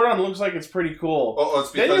 the Zordon looks like it's pretty cool.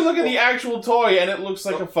 It's because, then you look at the actual toy, and it looks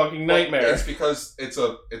like a fucking nightmare. It's because it's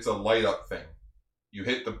a light up thing. You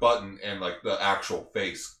hit the button, and the actual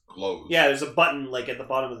face glows. Yeah, there's a button at the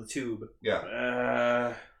bottom of the tube.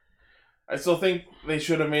 Yeah. I still think they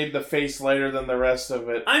should have made the face lighter than the rest of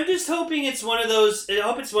it. I'm just hoping it's one of those. I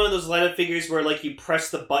hope it's one of those light up figures where you press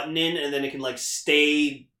the button in and then it can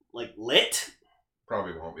stay lit.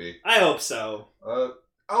 Probably won't be. I hope so.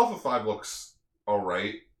 Alpha 5 looks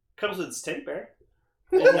alright. Comes with his teddy bear.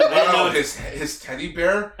 His teddy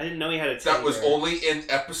bear? I didn't know he had a teddy That was bear. only in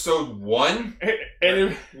episode 1?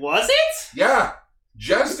 And Was it? Yeah!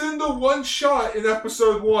 Just in the one shot in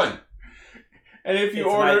episode 1. And if you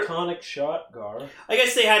It's order... an iconic shot, Gar. I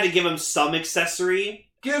guess they had to give him some accessory.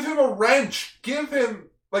 Give him a wrench. Give him,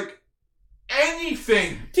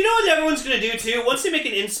 anything. Do you know what everyone's gonna do too? Once they make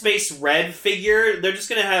an In Space Red figure, they're just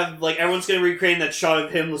gonna have everyone's gonna recreate that shot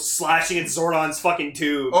of him slashing at Zordon's fucking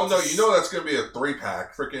tube. Oh no, you know that's gonna be a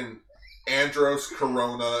 3-pack. Freaking Andros,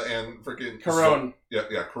 Corona, and freaking... Corone.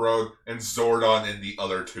 Yeah, Corone, and Zordon in the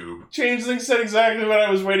other tube. Changeling said exactly what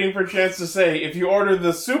I was waiting for Chance to say. If you order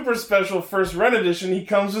the super special first run edition, he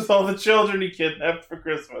comes with all the children he kidnapped for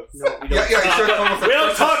Christmas. No, we Yeah, he should come with we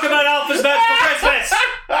don't talk about Alpha's Match for Christmas!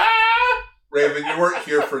 Raven, you weren't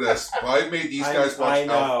here for this. But I made these guys watch I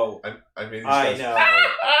know. I made these I guys... know.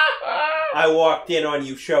 I walked in on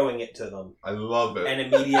you showing it to them I love it. and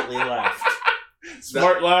immediately left.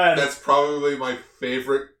 Smart lad. That's probably my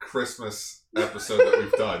favorite Christmas episode that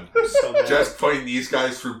we've done. So mad. Just putting these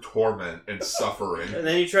guys through torment and suffering. And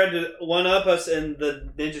then you tried to one-up us, and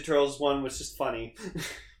the Ninja Turtles one was just funny.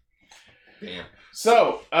 Damn.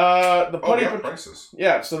 So, the Putty prices.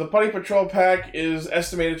 Yeah, so the Putty Patrol pack is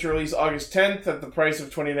estimated to release August 10th at the price of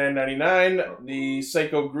 $29.99. The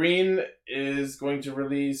Psycho Green is going to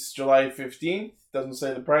release July 15th. Doesn't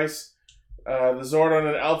say the price. The Zordon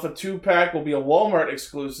and Alpha 2 pack will be a Walmart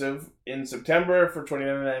exclusive in September for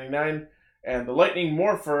 $29.99. And the Lightning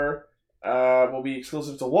Morpher will be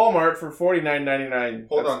exclusive to Walmart for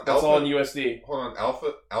 $49.99. That's all in USD. Hold on,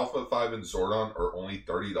 Alpha 5 and Zordon are only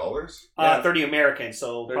 $30? 30 American,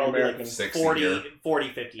 so 30 probably American. like 60 40, here. 40,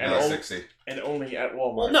 50. And Yeah, only- 60. And only at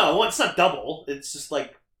Walmart. Well, no, it's not double. It's just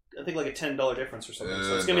like, I think like a $10 difference or something.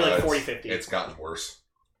 So it's going to be like 40, 50. It's gotten worse.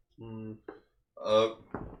 Mm.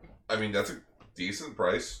 I mean, that's a decent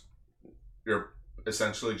price. You're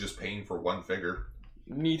essentially just paying for one figure.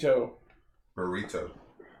 Neato. Burrito.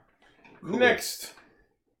 Cool. Next.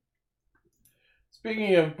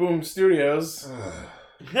 Speaking of Boom Studios,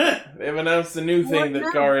 they've announced a new thing that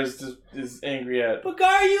What Gar is angry at. But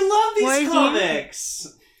Gar, you love Why these is he-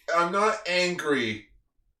 comics! I'm not angry.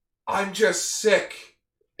 I'm just sick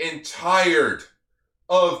and tired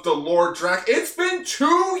of the Lord Drac. It's been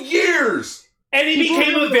 2 years! And he People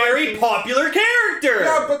became a really very like him. popular character!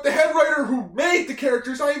 Yeah, but the head writer who made the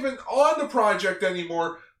character is not even on the project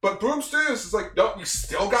anymore. But Boom Studios is like, no, we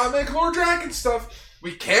still gotta make Lord Drac and stuff.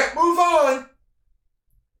 We can't move on.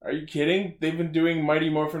 Are you kidding? They've been doing Mighty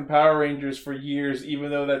Morphin Power Rangers for years, even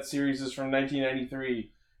though that series is from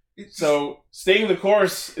 1993. So, staying the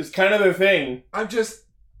course is kind of their thing. I'm just...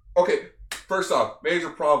 Okay, first off, major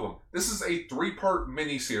problem. This is a 3-part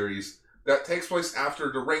miniseries that takes place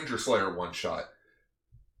after the Ranger Slayer one-shot.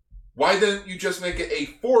 Why didn't you just make it a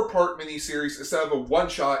 4-part miniseries instead of a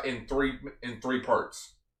one-shot in three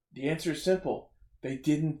parts? The answer is simple. They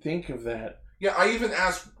didn't think of that. Yeah, I even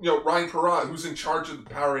asked, Ryan Perrott, who's in charge of the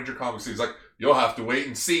Power Ranger comics. He's like, you'll have to wait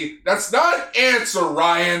and see. That's not an answer,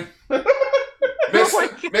 Ryan!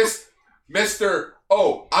 Mr.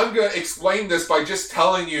 Oh, I'm gonna explain this by just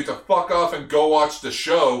telling you to fuck off and go watch the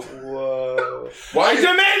show. Whoa. Why? I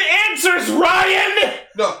demand answers, Ryan!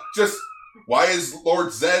 No, just why is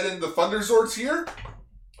Lord Zed and the Thunderzords here?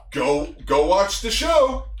 Go watch the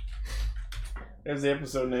show. There's the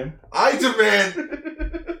episode name. I demand.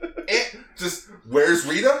 Just where's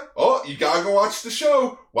Rita? Oh, you gotta go watch the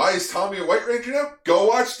show. Why is Tommy a White Ranger now? Go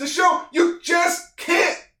watch the show. You just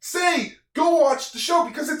can't say go watch the show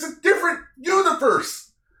because it's a different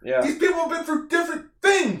universe. Yeah. These people have been through different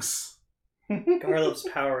things. Gar loves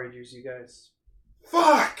Power Rangers, you guys.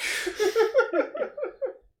 Fuck.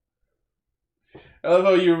 I love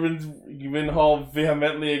how you've been hauled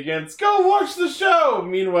vehemently against. Go watch the show!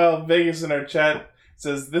 Meanwhile, Vegas in our chat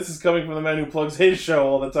says this is coming from the man who plugs his show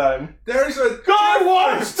all the time. There's a Go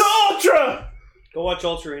watch the Ultra! Go watch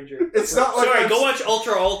Ultra Ranger. It's not like Sorry, I'm- go watch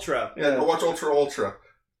Ultra Ultra. Yeah, go watch Ultra.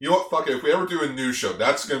 You know what? Fuck it. If we ever do a news show,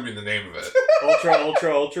 that's gonna be the name of it.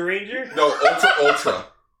 Ultra Ranger? No, Ultra.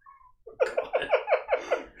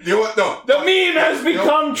 You know what? No. The meme has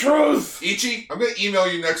become truth! Ichi, I'm gonna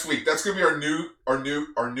email you next week. That's gonna be our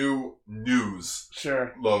new news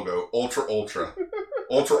Sure. logo. Ultra Ultra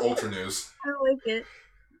news. I like it.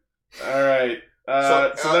 Alright.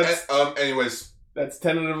 Anyways, That's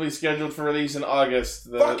tentatively scheduled for release in August.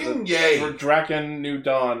 fucking yay. For Draken New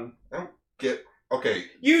Dawn. Okay.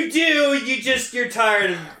 You do, you're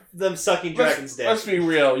tired of them sucking Dragon's dick. Let's be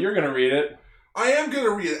real. You're gonna read it. I am gonna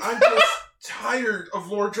read it. I'm just tired of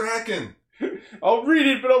Lord Draken. I'll read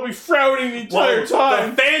it, but I'll be frowning the entire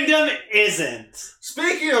time. The fandom isn't.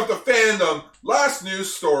 Speaking of the fandom, last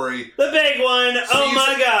news story. The big one, oh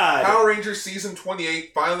my god. Power Rangers Season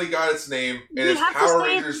 28 finally got its name. And You it's have Power to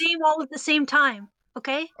say Rangers. its name all at the same time,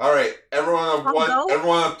 okay? Alright, everyone on I'll one. go.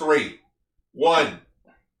 Everyone on 3. 1,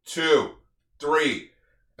 2, 3.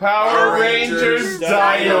 Power Rangers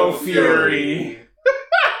Dino Fury.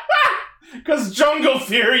 Because Jungle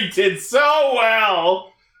Fury did so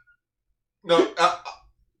well. No,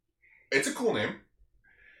 it's a cool name.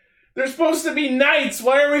 They're supposed to be knights.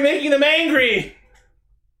 Why are we making them angry?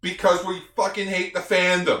 Because we fucking hate the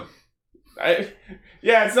fandom.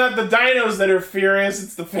 Yeah, it's not the dinos that are furious,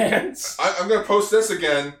 it's the fans. I'm gonna post this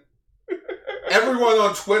again. Everyone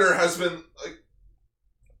on Twitter has been like,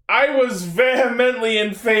 I was vehemently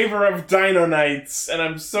in favor of Dino Knights, and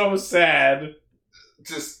I'm so sad.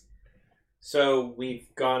 just So we've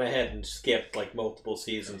gone ahead and skipped like multiple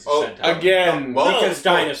seasons of Oh, Sentai. Again. No, Because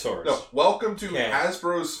dinosaurs. No, welcome to Okay.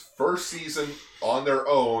 Hasbro's first season on their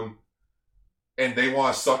own, and they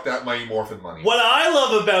want to suck that Mighty Morphin money. What I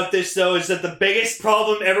love about this, though, is that the biggest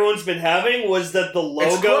problem everyone's been having was that the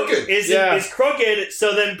logo crooked. is crooked,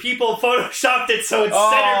 so then people photoshopped it so it's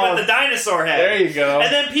centered with the dinosaur head. There you go.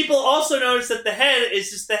 And then people also noticed that the head is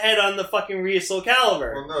just the head on the fucking Rhea Soul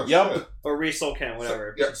Calibur. Well, no Yep. shit. Or Rhea Soul Can,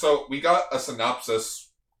 whatever. So we got a synopsis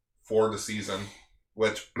for the season,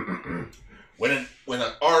 which when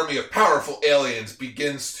an army of powerful aliens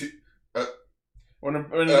begins to When an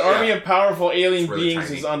army of powerful alien It's really beings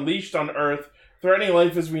tiny. is unleashed on Earth, threatening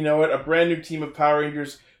life as we know it, a brand new team of Power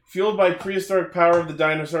Rangers, fueled by prehistoric power of the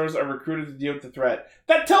dinosaurs, are recruited to deal with the threat.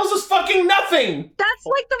 That tells us fucking nothing! That's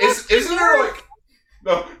like the most. isn't there like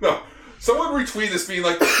no someone retweeted this being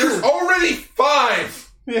like there's already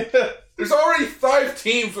 5 Yeah. there's already 5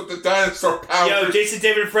 teams with the dinosaur powers. Yo, Jason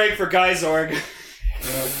David Frank for Geysorg.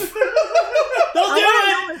 They'll do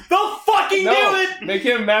I it! They'll fucking do No, it! make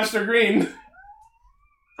him Master Green.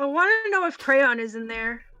 I want to know if Crayon is in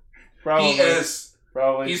there. Probably. He is.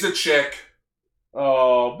 Probably. He's a chick.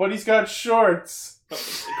 Oh, but he's got shorts.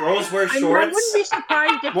 Girls wear I shorts. wouldn't be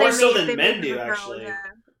surprised if More they so made, than they men made do, him a girl, actually. yeah.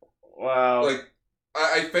 Wow. Like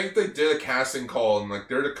I think they did a casting call and like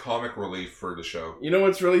they're the comic relief for the show. You know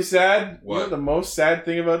what's really sad? What? You know what the most sad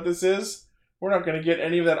thing about this is? We're not going to get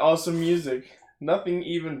any of that awesome music. Nothing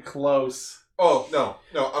even close. Oh no,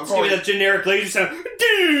 I'm Just give me going. that generic laser sound.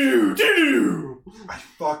 Doo doo. I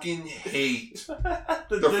fucking hate.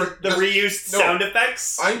 the The reused no. sound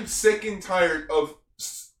effects. I'm sick and tired of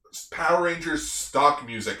Power Rangers stock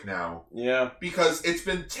music now. Yeah. Because it's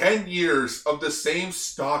been 10 years of the same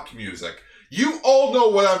stock music. You all know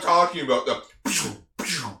what I'm talking about. The pew,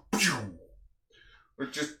 pew, pew.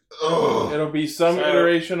 It just, ugh. It'll be some So-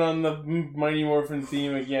 iteration on the Mighty Morphin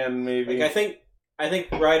theme again, maybe. Like, I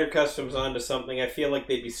think Ryder Customs onto something. I feel like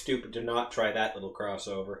they'd be stupid to not try that little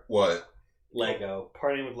crossover. What? Lego.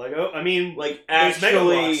 Partying with Lego. I mean, Like, there's Mega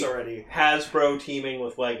actually, Bloks already. Hasbro teaming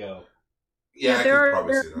with Lego. Yeah, I there could are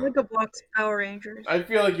probably see that. Mega Bloks Power Rangers. I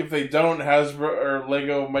feel like if they don't, Hasbro or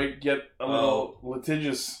Lego might get a little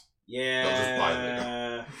litigious. Yeah. They'll just buy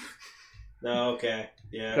Lego. No, okay.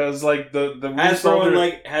 Yeah. Because, like, the Hasbro and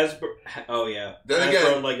Resoldier- Hasbro. Oh, yeah. Then Hasbro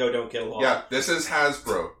again- and Lego don't get along. Yeah, this is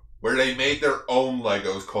Hasbro, where they made their own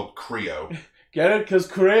Legos called Creo. Get it? Because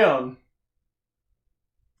Crayon.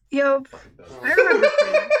 Yo, I remember.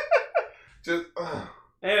 Crayon. Just, ugh.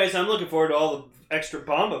 Anyways, I'm looking forward to all the extra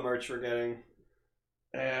Bomba merch we're getting.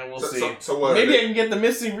 And we'll So- see. so what? Maybe I can get the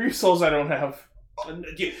missing Resols I don't have.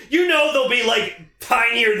 You know they'll be like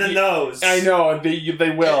tinier than those. I know, they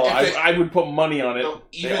will. If they- I would put money on it. No,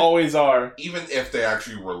 They even- always are. Even if they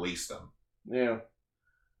actually release them. Yeah.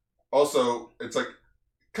 Also, it's like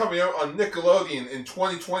coming out on Nickelodeon in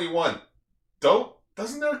 2021.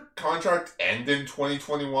 Doesn't their contract end in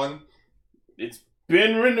 2021?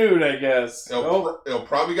 Been renewed, I guess. It'll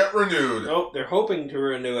probably get renewed. Nope, they're hoping to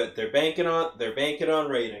renew it. They're banking on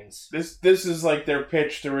ratings. This is like their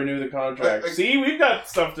pitch to renew the contract. Like- See, we've got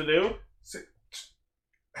stuff to do.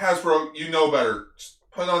 Hasbro, you know better. Just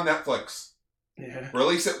put it on Netflix. Yeah.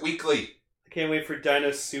 Release it weekly. I can't wait for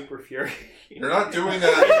Dino Super Fury. They're not doing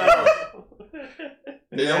that anymore.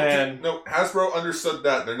 They Man. don't. No, Hasbro understood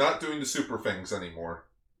that. They're not doing the super things anymore.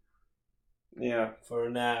 Yeah. For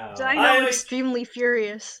now. Dino I'm extremely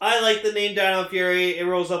furious. I like the name Dino Fury. It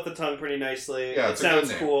rolls off the tongue pretty nicely. Yeah, it it's a good sounds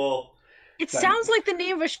name. cool. It Dino. sounds like the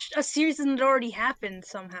name of a season that already happened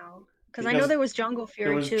somehow. Because I know Because there was Jungle Fury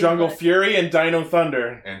There was too. Jungle but- Fury and Dino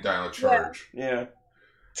Thunder. And Dino Charge. Yeah.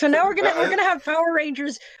 So now we're I- gonna have Power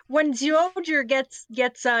Rangers. When Zyuohger gets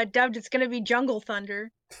dubbed, it's gonna be Jungle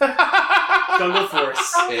Thunder. Jungle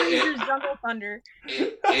Force. Power It- it- Rangers Jungle Thunder.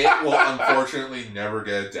 It will unfortunately never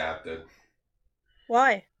get adapted.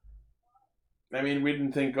 Why? I mean, we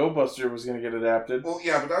didn't think Go Buster was going to get adapted. Well,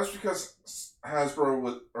 yeah, but that's because that's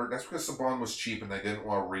because Saban was cheap and they didn't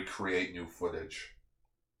want to recreate new footage.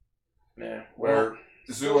 Yeah. Where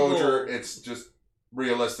Still- Zyuohger, it's just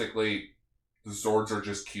realistically, the Zords are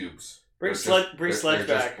just cubes. Bring They're Sledge they're just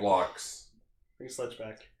back. blocks. Bring Sledge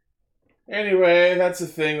back. Anyway, that's a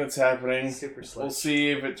thing that's happening. Super Sledge. We'll see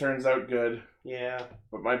if it turns out good. Yeah.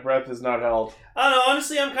 But my breath is not held. I don't know.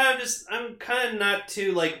 Honestly, I'm kind of not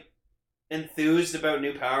too like enthused about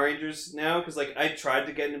new Power Rangers now because like I tried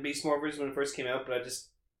to get into Beast Morphers when it first came out, but I just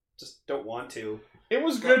don't want to. It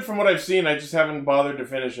was good from what I've seen. I just haven't bothered to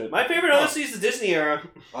finish it. My favorite, honestly, is the Disney era.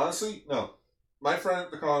 Honestly, no. My friend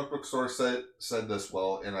at the comic book store said this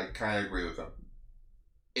well, and I kind of agree with him.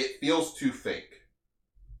 It feels too fake.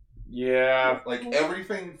 Yeah. Like,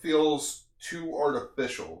 everything feels too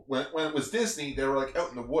artificial. When it was Disney, they were, like, out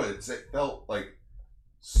in the woods. It felt like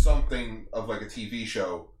something of, like, a TV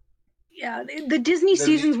show Yeah, the Disney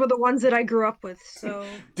seasons were the ones that I grew up with, so...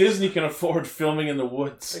 Disney can afford filming in the Like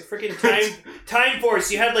woods. freaking Time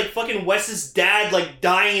Force, you had like fucking Wes's dad like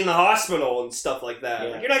dying in the hospital and stuff like that. Yeah.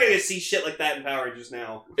 Like, you're not gonna see shit like that in Power Rangers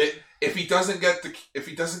now. If he doesn't get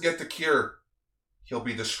the cure, he'll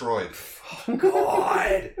be destroyed.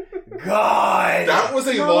 God. God. That was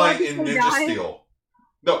a No, line I in think Ninja he'll die. Steel.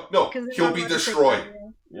 No, 'Cause they're he'll not be allowed to say destroyed.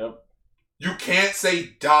 that. Yep. You can't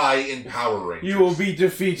say die in Power Rangers. You will be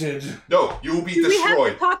defeated. No, you will be Do we have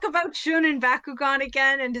destroyed. to talk about Shun and Bakugan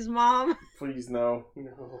again and his mom? Please no.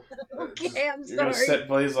 No. Okay, I'm You're gonna sorry. set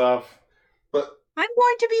Blaze off. I'm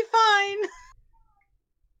going to be fine.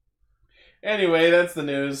 Anyway, that's the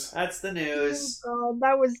news. That's the news. Oh, God,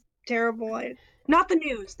 that was terrible. Not the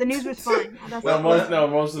news. The news was fine. Oh, that's No, not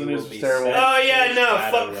most of the You news will was be terrible. set. Oh yeah, no,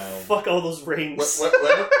 Shadow Realm. fuck all those rings.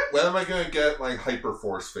 When am I going to get my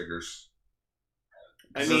Hyperforce figures?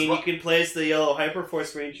 I mean, you can play as the yellow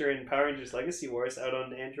Hyperforce Ranger in Power Rangers Legacy Wars out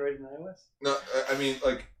on Android and iOS. No, I mean,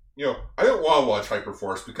 like, I don't want to watch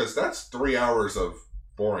Hyperforce because that's 3 hours of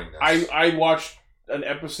boringness. I watched an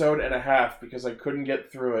episode and a half because I couldn't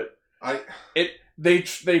get through it.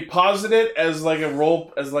 They paused it as like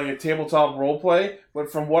a tabletop role play,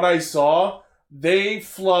 but from what I saw, they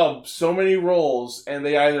flub so many rolls and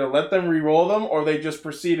they either let them re-roll them or they just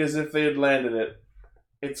proceed as if they had landed it.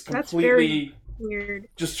 It's That's completely weird.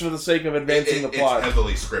 just for the sake of advancing the plot. It's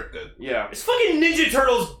heavily scripted. Yeah. It's fucking Ninja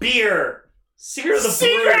Turtles beer! Secret of the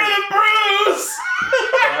Secret Brew! of the Bruise!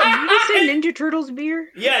 Did you say Ninja Turtles beer?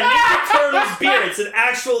 Yeah, Ninja Turtles beer. It's an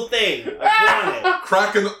actual thing. I want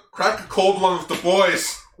it. Crack a cold one with the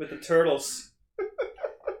boys. With the turtles.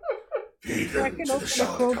 Feed I him can to open the a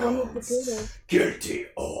solid cold one with the grounds. turtles. Guilty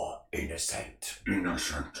or innocent.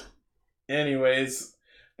 Innocent. Anyways,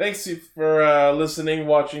 thanks for listening,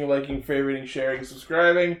 watching, liking, favoriting, sharing,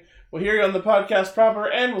 subscribing. We'll hear you on the podcast proper,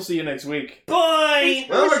 and we'll see you next week. Bye!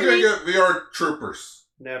 When am I going to get VR Troopers?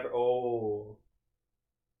 Never. Oh.